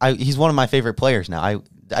like he's one of my favorite players now.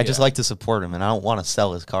 I just Yeah. like to support him and I don't want to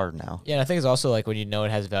sell his card now. Yeah, and I think it's also like when you know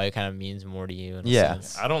it has value, it kind of means more to you. In a Yeah.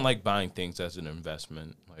 sense. I don't like buying things as an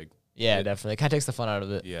investment. Like Yeah, It- definitely. It kind of takes the fun out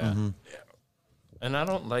of it. yeah, Mhm. and I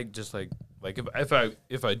don't like just like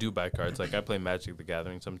if I do buy cards, like I play Magic the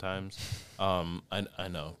Gathering sometimes. I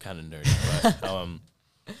know, kind of nerdy, but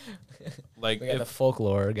Like We got the if,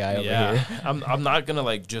 folklore guy over yeah, here. I'm not gonna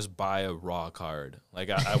like just buy a raw card. Like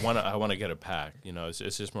I wanna get a pack. You know, it's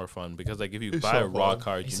just more fun because like if you buy a raw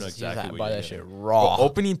card, you know exactly buy what that you're shit getting. raw.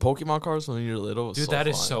 Opening Pokemon cards when you're little, is Dude, so that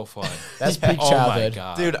is fun. so fun. That's peak Oh my childhood.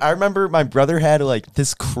 god, Dude, I remember my brother had like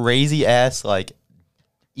this crazy ass like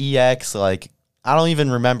EX like I don't even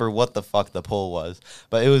remember what the fuck the pull was,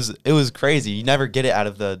 but it was crazy. You never get it out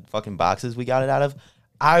of the fucking boxes we got it out of.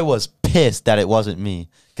 I was pissed that it wasn't me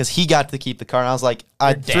because he got to keep the card. And I was like,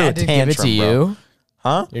 I Your threw a dad didn't give it tantrum, to bro. you.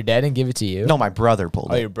 Huh? Your dad didn't give it to you. No, my brother pulled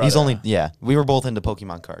Oh, it. your He's brother. only we were both into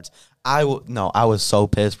Pokemon cards. I was so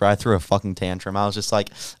pissed, bro. I threw a fucking tantrum. I was just like,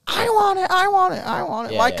 I want it, I want it, I want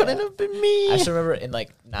it. Yeah, Why yeah. couldn't it have been me? I still remember in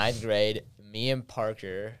like 9th grade, me and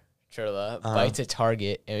Parker Churla bite to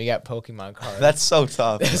Target, and we got Pokemon cards. That's so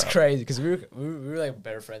tough. That's bro. crazy because we were like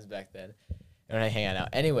better friends back then. And I hang out now.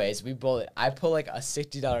 Anyways, we pulled it. I pulled like a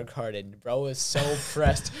 $60 card in. Bro was so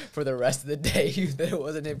pressed for the rest of the day that it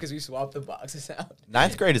wasn't him because we swapped the boxes out.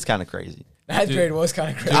 9th grade is kind of crazy. 9th Dude. grade was kind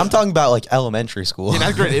of crazy. I'm talking about like elementary school. Yeah,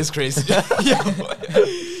 9th grade is crazy.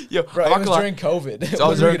 Yo, Bro, I'm it not was gonna lie. during COVID. Oh,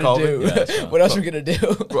 What are we during gonna COVID? do? Yeah, that's fine. What else are we gonna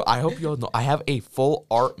do? Bro, I hope you all know. I have a full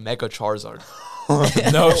art Mega Charizard.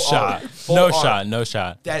 no shot, Full no art. shot, no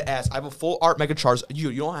shot. Dead ass. I have a full art Mega Charizard.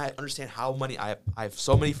 You don't understand how many I have. I have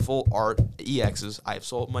so many full art EXs. I have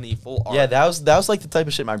so many full art. Yeah, that was like the type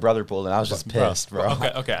of shit my brother pulled, and I was just pissed, bro.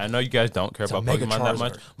 Okay. I know you guys don't care It's a about Mega Pokemon that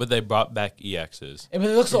much, Charizard. but they brought back EXs. Yeah, but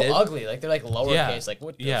they look so It is? ugly. Like they're like lowercase. Yeah. Like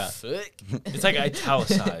what the Yeah. fuck? It's like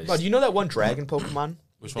italicized. Bro, do you know that one dragon Pokemon?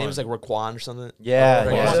 Which His name one? is like Raquan or something. Yeah,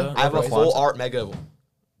 Rayquaza? I have a Rayquaza. full art Mega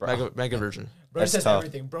version. Bro That's says tough.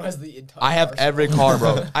 everything. Bro has the entire. I have arsenal. every card,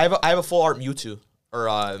 bro. I have a full art Mewtwo or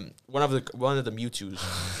one of the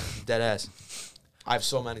Mewtwo's. Dead ass. I have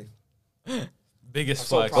so many. Biggest I'm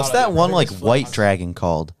so flex. proud What's of that you. one like Biggest white flex. dragon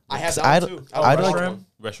called? I have 'Cause that one too. I'd Oh, like. Reshiram?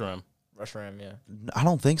 Reshiram. Reshiram, yeah. I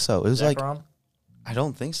don't think so. It was like Zekrom? I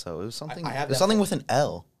don't think so. It was something. I have it was that something one. with an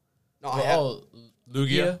L. No, I have. Oh,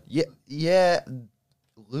 Lugia.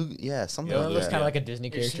 Yeah, something it like looks that. kind of like a Disney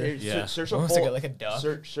character. Yeah. Search up Almost full, like a duck.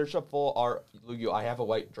 search up full art Lugia. I have a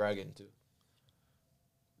white dragon too.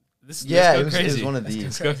 Let's Yeah, go it was crazy. one of Let's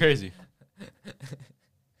these. go crazy.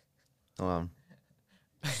 Hold on.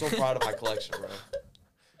 I'm so proud of my collection, bro.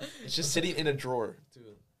 It's just sitting in a drawer, dude.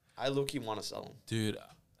 I low-key want to sell them. Dude,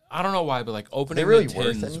 I don't know why, but like opening really the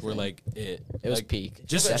worth tins were anything? like it. It was Like, peak.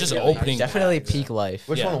 Just Definitely. opening. Definitely packs. peak life.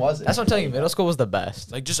 Which Yeah. one was it? That's what I'm telling you. Middle school was the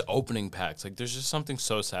best. Like just opening packs. Like there's just something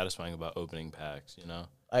so satisfying about opening packs. You know.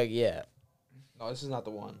 Like yeah. No, this is not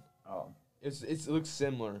the one. Oh. It looks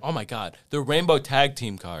similar. Oh my god, the rainbow tag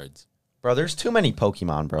team cards. Bro, there's too many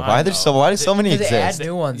Pokemon, bro. I Why there's know. so many Because they add exist?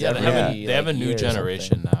 new ones. Yeah, they every, have a, they have a like, new year or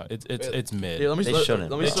generation something. now. It's mid. Here, let me They let,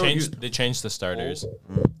 shouldn't. let me They show you. changed the starters.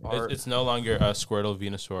 Art. It's no longer Squirtle,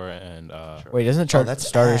 Venusaur, and Wait, doesn't that's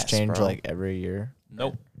starters ass, change bro. like every year?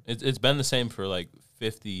 nope. It's been the same for like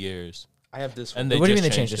 50 years. I have this And one. they What do you mean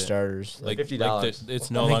just they changed the changed it. starters? Like $50.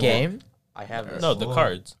 It's no In the longer game? I have this. No, the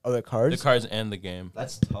cards, Oh, the cards. the cards and the game.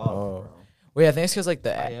 That's tough. Oh. Wait, I think it's because like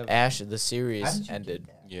the I have- Ash the series ended.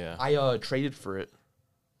 Yeah, I traded for it.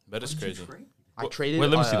 that is crazy. I traded. Wait,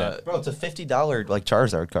 let me see that. Bro, it's a $50 like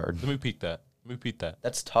Charizard card. Let me peek that.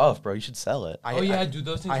 That's tough, bro. You should sell it. dude,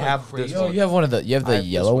 those things I are have crazy. this Oh, one. you have one of the. You have I the have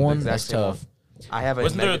this yellow one, the one. exact That's same one. tough. I have a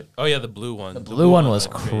Wasn't Mega- there? Oh yeah, the blue one. The blue one was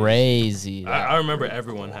crazy. I remember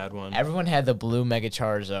everyone had one. Everyone had the blue Mega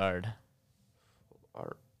Charizard.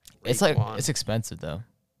 art. It's like Rayquaza. it's expensive though.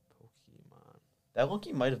 Pokemon. That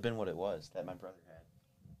Loki might have been what it was that my brother had.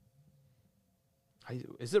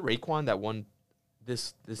 Is it Rayquan that won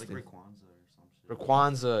this thing? Rayquaza or something.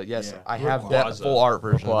 Rayquaza, yes, Yeah. I have that Rayquaza. full art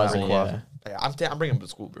version. of Rayquaza, that. yeah. Yeah, I'm bringing them to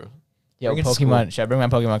school, bro. Yo, Bring it to Pokemon. Should I bring my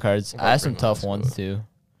Pokemon cards? I'm I have some bring mine tough to ones school. too.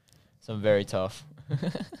 Some very tough.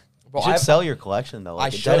 Bro, You should I sell your collection though. Like, I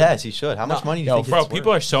dead should. ass, you should. How much No. money do you Yo, think Bro, it's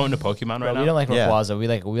people worth? are so into Pokemon right Bro, now. we don't like Yeah. Rayquaza. We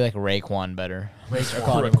like Rayquan better. We're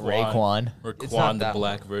calling him Rayquan. It's not Raquan, the that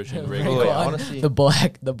black version. Wait, Rayquan. I wanna see.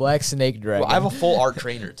 The black snake dragon. I have a full art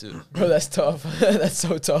trainer too. Bro, that's tough. That's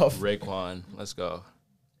so tough. Raquan. Let's go.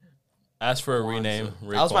 Ask for a rename.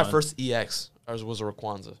 Raquan. That was my first EX. Ours was a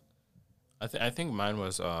Rayquaza. I think mine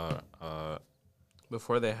was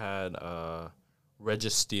before they had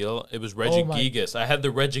Registeel. It was Regigigas. I had the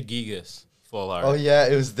Regigigas full art. Oh yeah,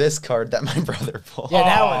 it was this card that my brother pulled. Yeah,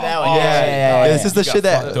 that one. Oh, Yeah. This is the You got shit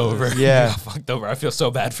that fucked over. Yeah. You got fucked over. I feel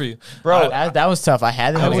so bad for you, Bro, That was tough. I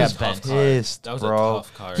had it. That and I was got tough. bent. pissed, That was a bro.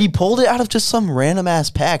 tough card. He pulled it out of just some random ass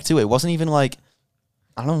pack too. It wasn't even like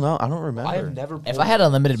I don't know. I don't remember. I have never. If pulled- I had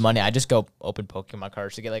unlimited money, I'd just go open Pokemon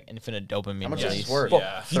cards to get like infinite dopamine. How much jellies. is this worth? Bro,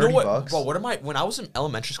 Yeah. you know what, $30? bro? When I was in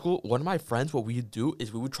elementary school, one of my friends, what we would do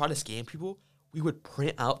is we would try to scam people. we would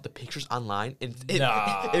print out the pictures online and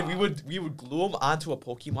Nah. and we would glue them onto a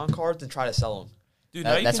Pokemon cards and try to sell them. Dude,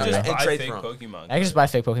 That- now you that's can what just I- buy trade fake from. Pokemon. I can just buy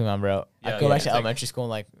fake Pokemon, bro. Yeah, I go yeah, back it's to like- elementary school and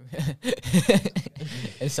like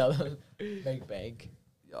and sell them, make bank.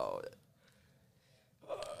 Yo,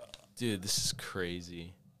 Dude, this is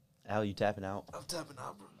crazy. Al, you tapping out? I'm tapping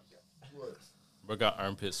out, bro. Bro got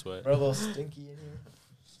armpit sweat. Bro, a little stinky in here.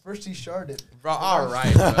 First he sharded. Bro, all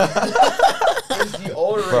right, bro. It's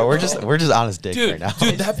deodorant, Bro, we're just on his dick Dude, right now.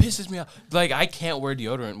 dude, that pisses me off. Like, I can't wear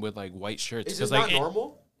deodorant with like white shirts Is this like not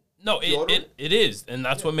normal? no, Deodorant? it is, and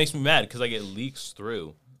that's what makes me mad because like it leaks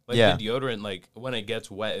through. Like Yeah. the deodorant, like when it gets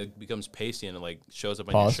wet, it becomes pasty and it like shows up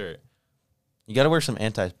on Pause. your shirt. You gotta wear some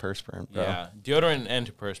antiperspirant, bro. Yeah, deodorant and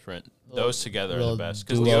antiperspirant, those together are the little best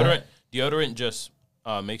because duo. deodorant just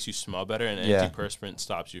makes you smell better, and Yeah. antiperspirant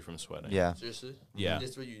stops you from sweating. Yeah. Seriously? Yeah.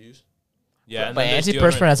 That's what you use? Yeah, and But then there's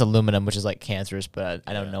antiperspirant deodorant- has aluminum, which is like cancerous. But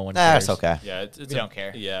I don't know one. Nah, cares. that's okay. Yeah, it's We a- don't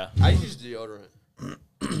care. Yeah, I use deodorant.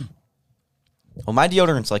 Well, my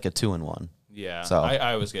deodorant's like a 2-in-1. yeah. So-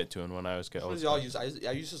 I always get 2-in-1. I always get What Old does y'all Spice. use?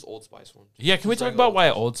 I use this Old Spice one. Yeah, can we Just talk regular about why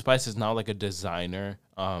Old Old Spice is now like a designer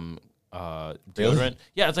deodorant?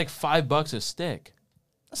 Yeah, it's like $5 a stick.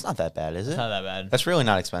 That's not that bad, is It's it? not that bad. That's really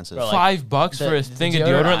not expensive. Bro, like, $5 for a thing of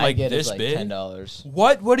deodorant I like get is this like big? $10.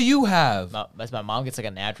 What do you have? That's my mom gets like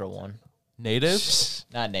a natural one. Native?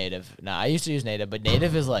 Not native. No, I used to use native, but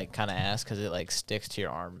native is like kind of ass because it like sticks to your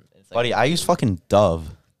arm. It's like Buddy, I use fucking Dove.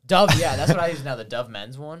 Dove. Yeah, that's what I use now. The Dove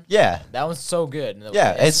men's one. Yeah. That one's so good. And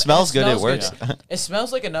Yeah, it smells good. It works. It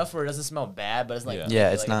smells like enough where it doesn't smell bad, but it's like Yeah. Yeah,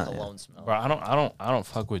 like it's a not- cologne smell. Bro, I don't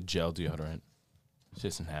fuck with gel deodorant. It's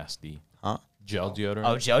just nasty. Huh? Gel deodorant?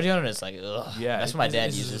 Oh, gel deodorant is like ugh. yeah. that's what my dad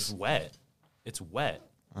it's uses. just wet. It's wet.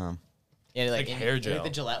 Yeah, like, like hair like gel. the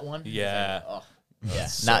Gillette one. It's Yeah. like, oh. Yeah,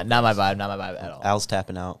 so not my vibe. Not my vibe at all. Al's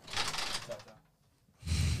tapping out.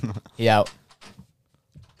 Yeah,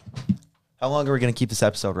 How long are we gonna keep this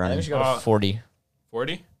episode I think running? we should go to Uh, 40.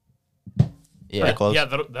 40? Yeah, Pretty close. Yeah,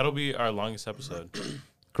 that'll be our longest episode.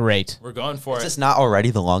 great. We're going for Is it. this not already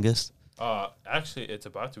the longest? Actually, it's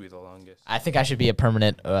about to be the longest. I think I should be a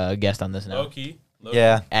permanent guest on this now. Low-key.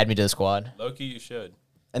 Yeah. Add me to the squad. Low-key, you should.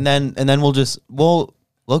 And then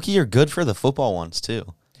Loki, you're good for the football ones too.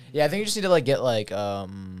 Yeah, I think you just need to like get like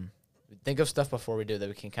think of stuff before we do that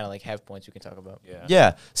we can kind of like have points we can talk about. Yeah.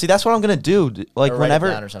 Yeah. See, that's what I'm gonna do. Like Or write it down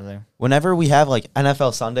whenever or something. whenever we have like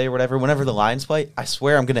NFL Sunday or whatever, whenever the Lions play, I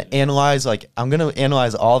swear I'm gonna analyze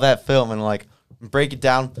all that film and like break it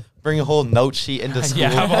down, bring a whole note sheet into school.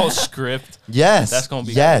 Yeah, have a whole script. Yes. That's gonna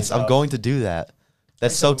be yes. crazy. I'm going to do that.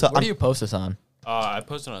 That's so tough. Where do you post this on? I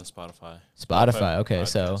posted on Spotify. Spotify. Okay,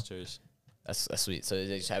 so Podcasters. that's sweet. So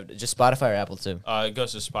they just Spotify or Apple too. It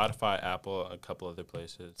goes to Spotify, Apple, a couple other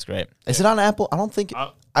places. It's great. Is it on Apple? I don't think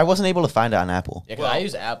I wasn't able to find it on Apple. Yeah, 'cause Well, I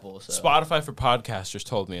use Apple. So Spotify for podcasters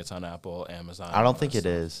told me it's on Apple, Amazon. I don't think it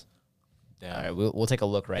is. Damn. all right, we'll take a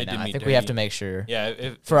look right They did now. I me think we have dirty. to make sure Yeah,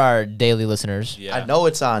 if, for our daily listeners. yeah. I know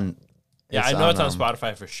it's on. Yeah, I know it's on um,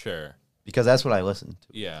 Spotify for sure. because that's what I listen to.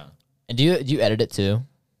 Yeah, And do you edit it too?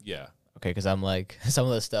 yeah, Okay, because I'm like some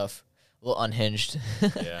of the stuff a little unhinged.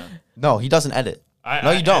 yeah. No, he doesn't edit. I,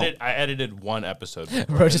 No, you don't. I edited one episode. before,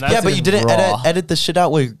 Bro, and just- that's Yeah, but it. you didn't raw. edit the shit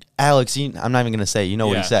out with Alex. I'm not even gonna say. You know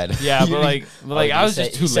what Yeah. he said. Yeah, but like you I was said-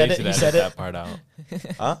 just you too said lazy it- to you edit said it? that part out.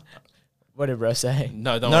 Huh? What did bro say?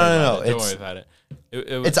 No, don't No, worry no, about no, it. Don't it's- worry about it.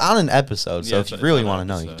 It was, It's on an episode, so Yeah, if you it's really on want to an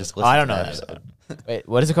know, you episode. just Oh, listen. I don't to know the that. episode. Wait,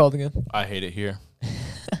 what is it called again? I hate it here.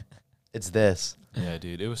 It's this. Yeah,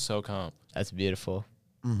 dude, it was so calm. That's beautiful.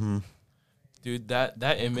 Mm-hmm. Dude,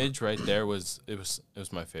 that image right there was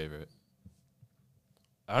my favorite.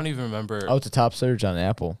 I don't even remember. Oh, it's a top search on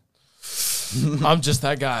Apple. I'm just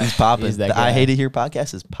that guy. Popping. He's that The I guy. Hate It Here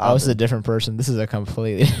podcast is Oh, this is a popping. different person. This is a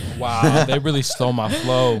completely. Wow, they really stole my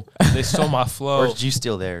flow. They stole my Or flow. did you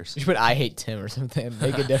steal theirs? You should put I hate Tim or something.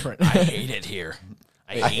 Make it different. I hate it here.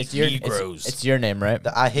 I hate it's your Negroes. it's your name, right?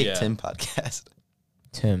 The I Hate Yeah. Tim podcast.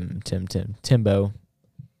 Timbo.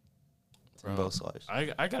 Bro, Both slides.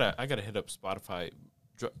 I gotta hit up Spotify.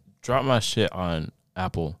 Drop my shit on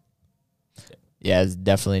Apple. Yeah, it's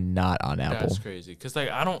definitely not on Apple. That's crazy. Cause like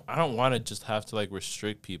I don't want to just have to like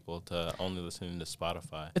restrict people to only listening to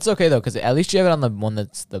Spotify. It's okay though, because at least you have it on the one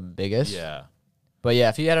that's the biggest. Yeah, But yeah,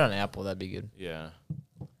 if you had it on Apple, that'd be good. yeah.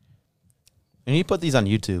 We need to put these on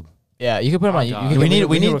YouTube. Yeah, you can put them Oh, on. God. You can, We need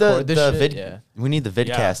can the record this shit, vid. Yeah. We need the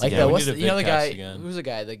vidcast Like Yeah, the we again. what's need the, a you know the vidcast guy again. who's the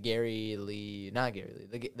guy, the Gary Lee, not Gary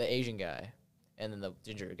Lee, the Asian guy, and then the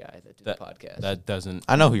ginger guy that did the podcast. That doesn't.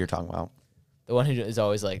 I know who you're talking about. The one who is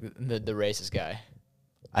always like the racist guy.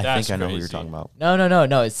 I That's think I know who you're crazy. talking about.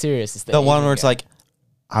 No. It's serious. It's The one Asian where it's guy. like,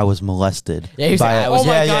 I was molested. Yeah, he was by like, a- I was- Oh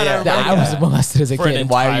my yeah, God, yeah, I yeah. remember I was that. molested as a For an kid.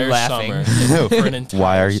 Why are you entire laughing? summer. For an entire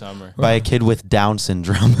Why are you- summer. by a kid with Down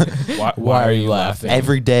syndrome Why are you laughing?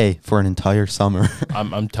 every day for an entire summer.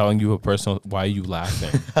 I'm telling you a personal. Why are you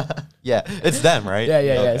laughing? Yeah, it's them, right? Yeah,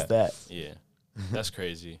 yeah, yeah. Okay. It's that. Yeah, that's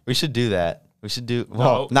crazy. We should do that. We should do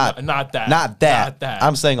No, not not that. not that. Not that.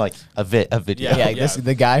 I'm saying like a video. Yeah. Yeah, this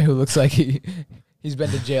the guy who looks like he's been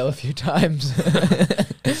to jail a few times.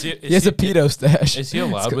 Is he, He has a pedo stash. Is he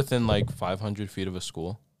allowed within like 500 feet of a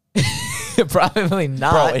school? Probably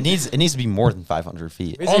not. Bro, it needs to be more than 500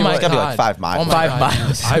 feet. Is he It's gotta be like God. 5 miles. Oh my 5 God.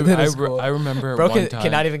 miles. I, within a I, school. I remember Bro one time.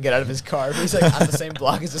 cannot even get out of his car. He's like on the same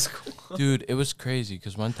block as the school. Dude, it was crazy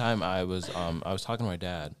because one time I was talking to my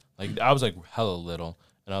dad. Like I was like hella little,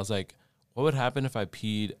 and I was like, "What would happen if I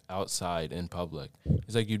peed outside in public?"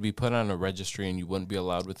 He's like, "You'd be put on a registry, and you wouldn't be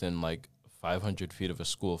allowed within like 500 feet of a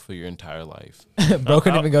school for your entire life." Bro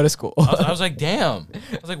couldn't even go to school. I was like, "Damn!"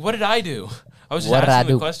 I was like, "What did I do?" I was just What did I asking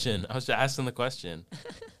the do? question. I was just asking the question.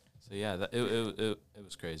 So yeah, it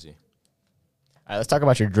was crazy. All right, let's talk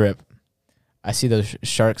about your drip. I see those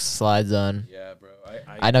shark slides on. Yeah, bro.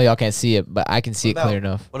 I know y'all can't see it, but I can see it What about- clear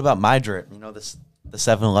enough. What about my drip? You know this the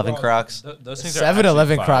 7-Eleven Crocs? Those things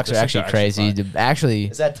 7-Eleven fire. Crocs Those are things actually crazy. fire. Actually,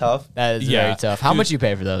 Is that tough? that is Yeah. very tough. How Dude. much you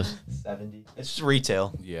pay for those? 70. It's just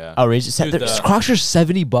retail. Yeah. Oh, Regis, Dude, Crocs are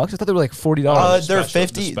 $70. I thought they were like $40. They're Special-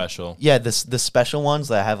 50. the special. Yeah, the special ones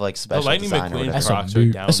that have like The special Lightning design or McQueen whatever. That's some Crocs bu-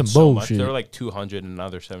 are down that's some so much. bullshit. They're like 200 and now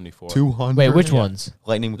they're 74. 200. Wait, which Yeah. ones?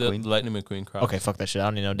 Lightning The McQueen. Lightning McQueen Crocs. Okay, fuck that shit. I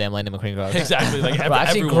don't even know damn Lightning McQueen Crocs. Exactly. Like Bro, I've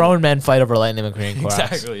seen everyone- grown men fight over Lightning McQueen Crocs.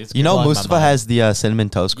 Exactly. It's You know, blowing my Mustafa mind. has the cinnamon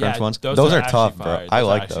toast crunch Yeah, ones. those Those are are tough, actually bro. fire. I Those are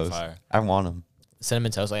like actually those. fire. I want them.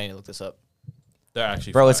 Cinnamon toast. I need to look this up. They're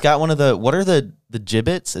actually Bro, fire. it's got one of the what are the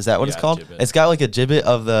gibbets? Is that what it's Yeah, called? gibbet. It's got like a gibbet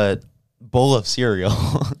of the bowl of cereal.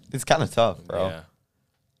 It's kind of tough, bro. Yeah.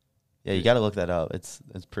 Yeah, you got to look that up. It's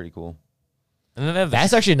pretty cool. And then they have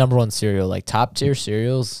That's actually number one cereal, like top tier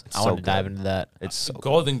cereals. It's I so want to dive good. into that. It's so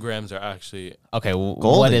Golden Grams are actually. Okay, what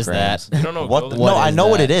Golden is Grams. that? You don't know what? Golden No, What I is know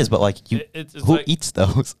what that? it is, but like you, It's who like, eats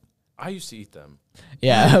those? I used to eat them.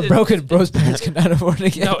 Yeah, It- bro's parents cannot afford to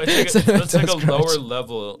get. No, it's like Cinnamon it's like a Toast Crunch. lower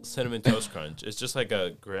level cinnamon toast crunch. It's just like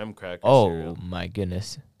a graham cracker Oh cereal. my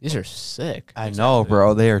goodness, these are sick. I know,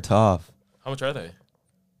 bro. They are tough. How much are they?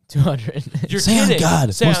 200. You're Say on kidding.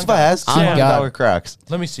 God. Say on Mustafa God. has On God. $200 Crocs.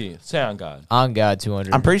 Let me see. Say on God. On God,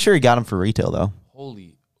 200. I'm pretty sure he got them for retail though.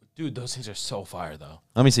 Holy, dude, those things are so fire though.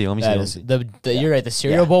 Let me see. Let me see. That Let me is see. the you're right. The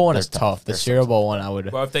cereal Yeah, bowl one they're is tough. tough. The They're so cereal bowl one, I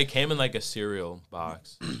would. Well, if they came in like a cereal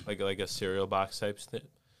box, like a cereal box type thing,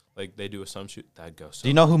 like they do a some shoot, that'd go so. Do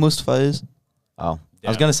you know who Mustafa is? Oh, I was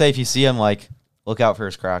Yeah. gonna say if you see him, like, look out for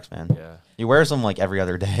his Crocs, man. Yeah. He wears them like every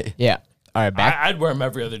other day. Yeah. All right, back. I'd wear them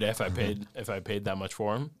every other day if I paid that much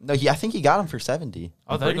for them. No, I think he got them for 70.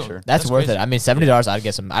 Oh, I'm that'd pretty go- sure. That's worth crazy. it. I mean, $70. I'd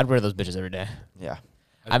get some. I'd wear those bitches every day. Yeah.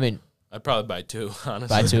 I mean, I'd probably buy two, honestly.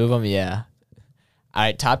 buy two of them. Yeah. All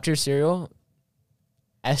right, top tier cereal.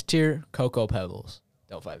 S tier Cocoa Pebbles.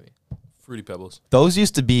 Don't fight me. Fruity Pebbles. Those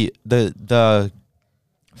used to be the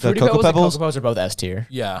Fruity Cocoa Pebbles and Pebbles. Cocoa Pebbles are both S tier.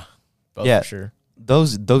 Yeah. Both Yeah. for sure.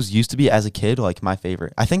 Those used to be as a kid like my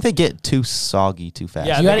favorite. I think they get too soggy too fast.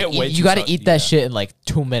 Yeah, You they gotta get way eat, you too gotta soggy, eat that yeah. shit in like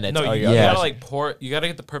 2 minutes. No, or you, you're you Yeah. gotta like pour. You gotta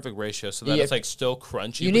get the perfect ratio so that Yeah. it's like still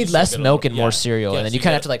crunchy. You but need still less get a milk little- and more yeah. cereal, and Yes, then you you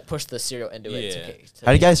kind of have gotta- to like push the cereal into it. Yeah.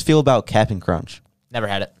 How do you guys feel about Cap'n Crunch? Never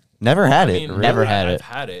had it. Never had I it. mean, Really? never had I've it.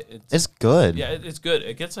 had it. It's good. Yeah, it's good.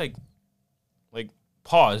 It gets like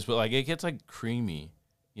pause, but like it gets like creamy,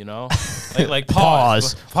 you know, like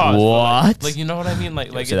Pause. pause. but, What? Like you know what I mean?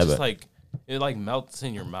 Like say it's that just bit. like it like melts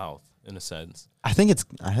in your mouth in a sense. I think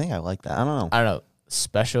I like that. I don't know. I don't know.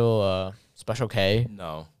 Special K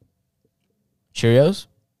No. Cheerios,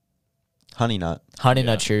 Honey Nut. Honey Yeah,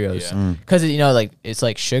 Nut Cheerios, yeah. Mm. because you know like it's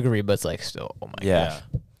like sugary, but it's like still. Oh my Yeah.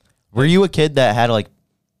 Were you a kid that had like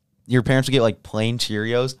your parents would get like plain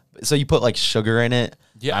Cheerios, so you put like sugar in it?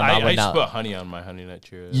 Yeah, I'm I not- used to not- put honey on my Honey Nut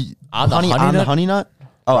Cheerios. On the Honey on the Nut? Honey Nut?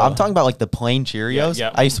 Oh, I'm talking about like the plain Cheerios.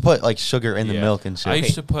 yeah. I used to put like sugar in the Yeah. milk and shit. I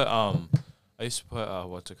used to put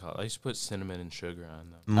what's it called? I used to put cinnamon and sugar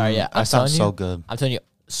on them. All right, yeah, I'm that sounds telling so you. good. I'm telling you,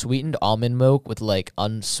 sweetened almond milk with like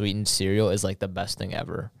unsweetened cereal is like the best thing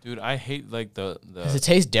ever. Dude, I hate like the 'Cause it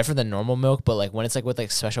tastes different than normal milk, but like when it's like with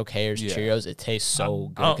like Special K or Yeah. Cheerios, it tastes so I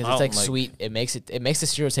good don't- because I it's like don't like- sweet. It makes the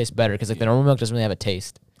cereal taste better because like the normal milk doesn't really have a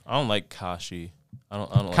taste. I don't like Kashi. I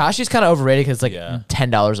don't like Kashi's kind of overrated because it's like Yeah.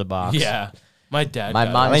 $10 a box. Yeah. My dad My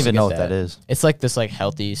got mom I it. don't used to even get know what that is. It's like this like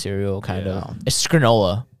healthy cereal kind Yeah. of. It's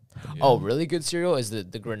granola. Yeah. Oh, really good cereal is the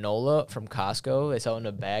granola from Costco. They sell it in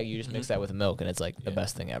a bag. You just mix that with milk, and it's like the Yeah.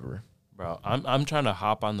 best thing ever. Bro, I'm trying to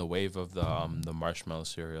hop on the wave of the marshmallow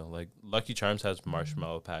cereal. Like Lucky Charms has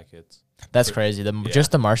marshmallow packets. That's crazy. Yeah.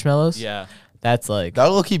 Just the marshmallows. Yeah. That's like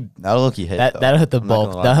That'll look hit. though. that'll hit the I'm not bulk.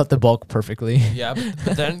 gonna lie. That'll hit the bulk perfectly. Yeah,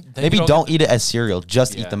 but then Maybe you don't eat it as cereal.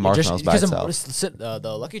 Just Yeah. eat the You marshmallows by itself.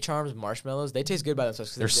 The Lucky Charms marshmallows, they taste good by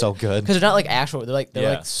themselves. They're so good. because they're not like actual. They're Yeah.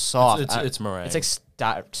 like soft. It's meringue. It's like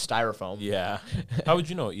styrofoam. Yeah. How would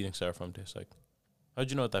you know what eating styrofoam tastes like? How'd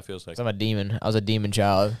you know what that feels like? 'Cause I'm a demon. I was a demon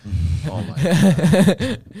child. Oh my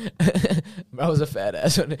god. I was a fat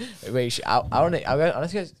ass. Wait, I want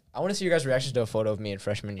to see your guys' reactions to a photo of me in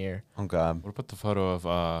freshman year. Oh god. What about the photo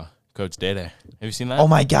of Coach Dede? Have you seen that? Oh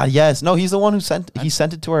my god. Yes. No. He's the one who sent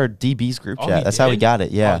it to our DB's group Oh, chat. he That's how we did? got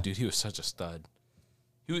it. Yeah. Oh, dude, he was such a stud.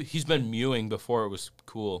 He's been mewing before it was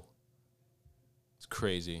cool. It's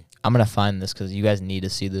crazy. I'm gonna find this because you guys need to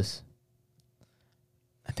see this.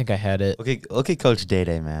 I think I had it. Look at Coach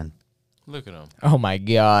Dede, man. Look at him. Oh my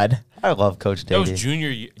god. I love Coach That was Dede. junior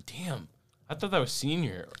year. Damn. I thought that was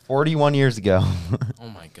senior. 41 years ago. Oh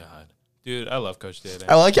my god. Dude, I love Coach Dede.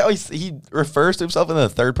 I like how he refers to himself in the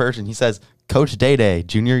third person. He says, Coach Dede,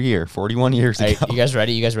 junior year, 41 years Hey, ago. you guys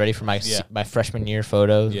ready? You guys ready for my Yeah. my freshman year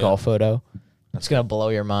photo, Yeah. golf photo? It's gonna blow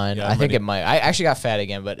your mind. Yeah, I I'm think ready. it might. I actually got fat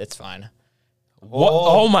again, but it's fine. What?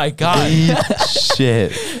 Oh my god. Eat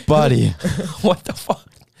shit, buddy. What the fuck?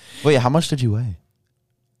 Wait, how much did you weigh?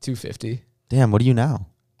 250. Damn, what are you now?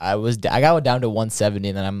 I got down to 170,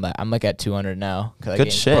 and then I'm like at 200 now. 'Cause I Good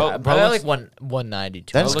gained- shit. Bro, Bro, I got looks- like 190.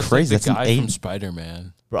 That is looks crazy. Like That's the an guy eight. from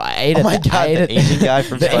Spider-Man. Bro, I ate Oh it. my God, the Asian guy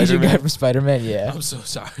from the Asian Spider-Man? guy from Spider-Man. Yeah. I'm so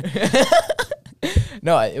sorry.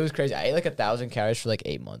 No, it was crazy. I ate like 1,000 calories for like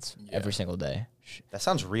 8 months Yeah. every single day. That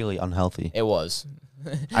sounds really unhealthy. It was.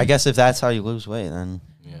 I guess if that's how you lose weight, then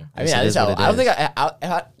Yeah. I mean, Yes, it at is least what it I don't is.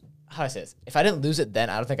 think how do I say this? If I didn't lose it then,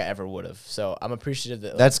 I don't think I ever would have. So I'm appreciative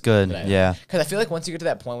that. that's good. that I- Yeah. Because I feel like once you get to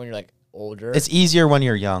that point when you're like older, It's easier when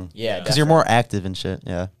you're young. yeah, Because you're more active and shit.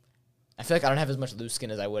 Yeah. I feel like I don't have as much loose skin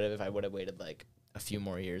as I would have if I would have waited like a few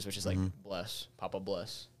more years, which is like Mhm. bless, Papa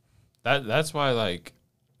bless. That's why like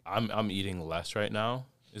I'm eating less right now.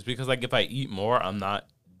 Is because like if I eat more, I'm not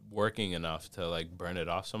working enough to like burn it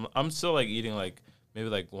off. So I'm still like eating like maybe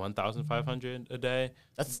like 1,500 a day.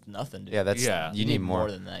 That's nothing, dude. Yeah, that's Yeah. you need more.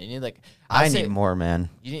 than that. You need like I I'd say need more, man.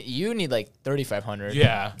 You need like 3,500.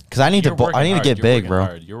 Yeah. Because I need You're to working hard. get You're big, working bro.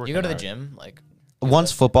 hard. You're You working go to the hard. gym like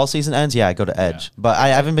Once football season ends, yeah, I go to Edge. But I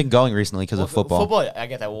haven't been going recently because of football. Football, I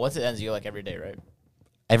get that. Well, once it ends, you go like every day, right?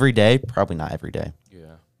 Every day? Probably not every day.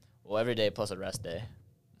 Yeah. Well, every day plus a rest day.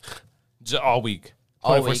 All week.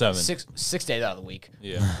 All week, 24/7. six days out of the week.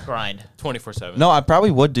 Yeah. Grind. 24/7. No, I probably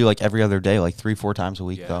would do like every other day, like 3-4 times a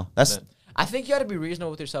week, Yeah. though. That's That- I think you got to be reasonable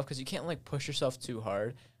with yourself because you can't like push yourself too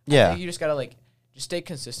hard. I Yeah. think you just gotta like just stay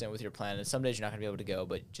consistent with your plan. And some days you're not gonna be able to go,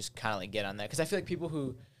 but just kind of like get on that. Because I feel like people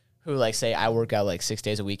who like say I work out like 6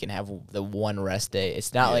 days a week and have the one rest day,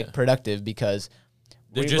 it's not Yeah. like productive because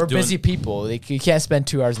They're we're just doing- busy people. Like, you can't spend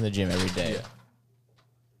 2 hours in the gym every day. Yeah.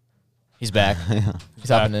 He's back. He's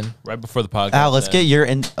hopping in. Right before the podcast. Al, let's then. get your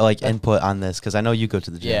input on this because I know you go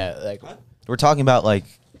to the gym. Yeah, like We're talking about like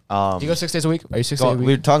do you go 6 days a week? Are you 6 days a we're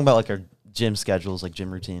week? talking about like our gym schedules, like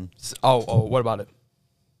gym routine. Oh, what about it?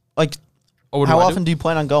 Like, Oh, what how do I do? often do you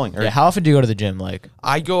plan on going? Or Yeah, how often do you go to the gym? Like,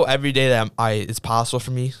 I go every day that it's possible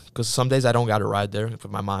for me because some days I don't got to ride there if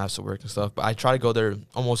my mom has to work and stuff. But I try to go there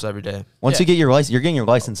almost every day. once Yeah. you get your license, you're getting your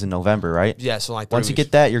license in November, right? Yeah, so like 3 Once you weeks.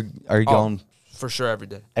 get that, are you Oh. going For sure every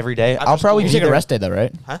day. every day? After I'll probably school. you be take a there. rest day though,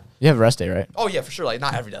 right? Huh? You have a rest day, right? Oh yeah, for sure. Like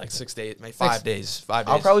not every day, like 6 days, maybe 5 days. 5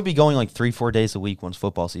 days. I'll probably be going like 3-4 days a week once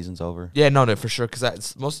football season's over. Yeah, no, for sure. Because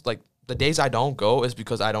that's most like the days I don't go is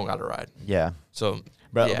because I don't got to ride. Yeah. So,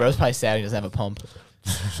 Bro, yeah. bro's probably sad he doesn't have a pump.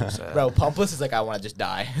 sad. Bro, pumpless is like I want to just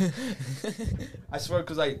die. I swear,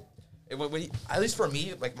 because at least for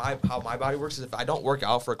me, like how my body works is if I don't work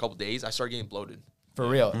out for a couple days, I start getting bloated. For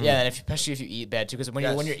real. Yeah, and especially if you eat bad too, because when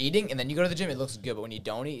Yes. you're eating and then you go to the gym, it looks good, but when you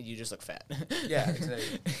don't eat, you just look fat. Yeah,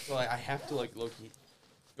 exactly. So like I have to like low key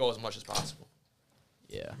go as much as possible.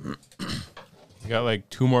 Yeah. We got like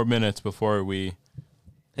 2 more minutes before we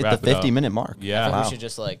Hit wrap the it up. 50-minute mark. Yeah. I think Wow. we should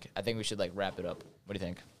just I think we should like wrap it up. What do you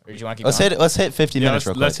think? Or do you want to keep Let's going? hit 50 Yeah, minutes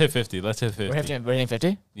real quick. let's hit 50. Let's hit 50. We're hitting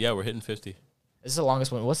 50? Yeah, we're hitting 50. This is the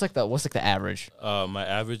longest one. What's like the average? My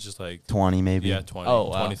average is like 20 maybe. yeah, 20, Oh,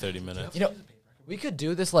 wow. 20, 30 minutes. You know, we could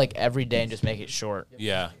do this like every day and just make it short.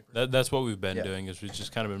 Yeah, that's what we've been Yeah. doing. Is we've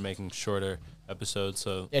just kind of been making shorter episodes.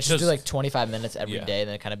 So Yeah, just do like 25 minutes every Yeah. day, and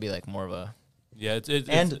then kind of be like more of a. yeah, it's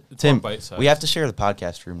And it's Tim, more bite-sized. we have to share the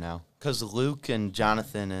podcast room now because Luke and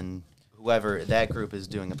Jonathan and whoever that group is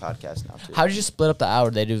doing a podcast now too. How did you split up the hour?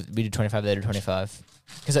 We do 25. They do 25.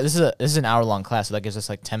 Because this is an hour long class, so that gives us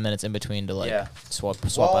like 10 minutes in between to like Yeah. swap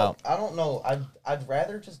out. I don't know. I'd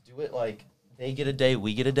rather just do it like they get a day,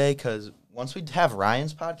 we get a day, because once we have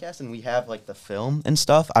Ryan's podcast and we have like the film and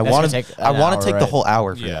stuff, I That's want gonna to take an I want hour, to take the right? whole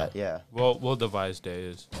hour for Yeah. that. Yeah. We'll devise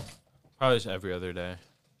days. Probably just every other day.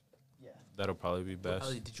 Yeah. That'll probably be best.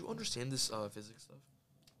 Ali, did you understand this physics stuff?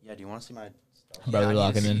 Yeah. Do you want to see my? Bro, they're I need to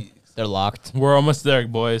locking in. see- They're locked. We're almost there,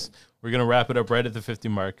 boys. We're gonna wrap it up right at the 50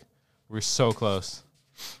 mark. We're so close.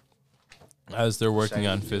 As they're working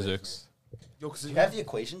on physics. Yo, cause Do you have the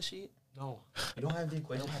equation sheet? no. You don't have the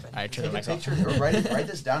equation. All right, turn Take the a mic off. picture or write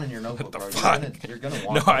this down in your notebook, bro. You're gonna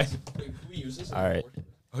want. No, I. this. Wait, can we use this? All right.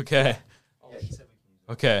 Okay. Oh, he said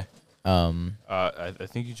we can use Okay. I I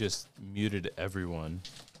think you just muted everyone.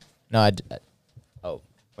 no,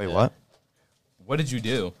 Wait, Yeah. what? What did you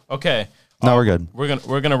do? Okay. No, we're good.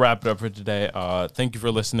 We're gonna wrap it up for today. Thank you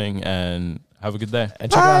for listening and have a good day.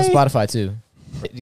 and check it out on Spotify too.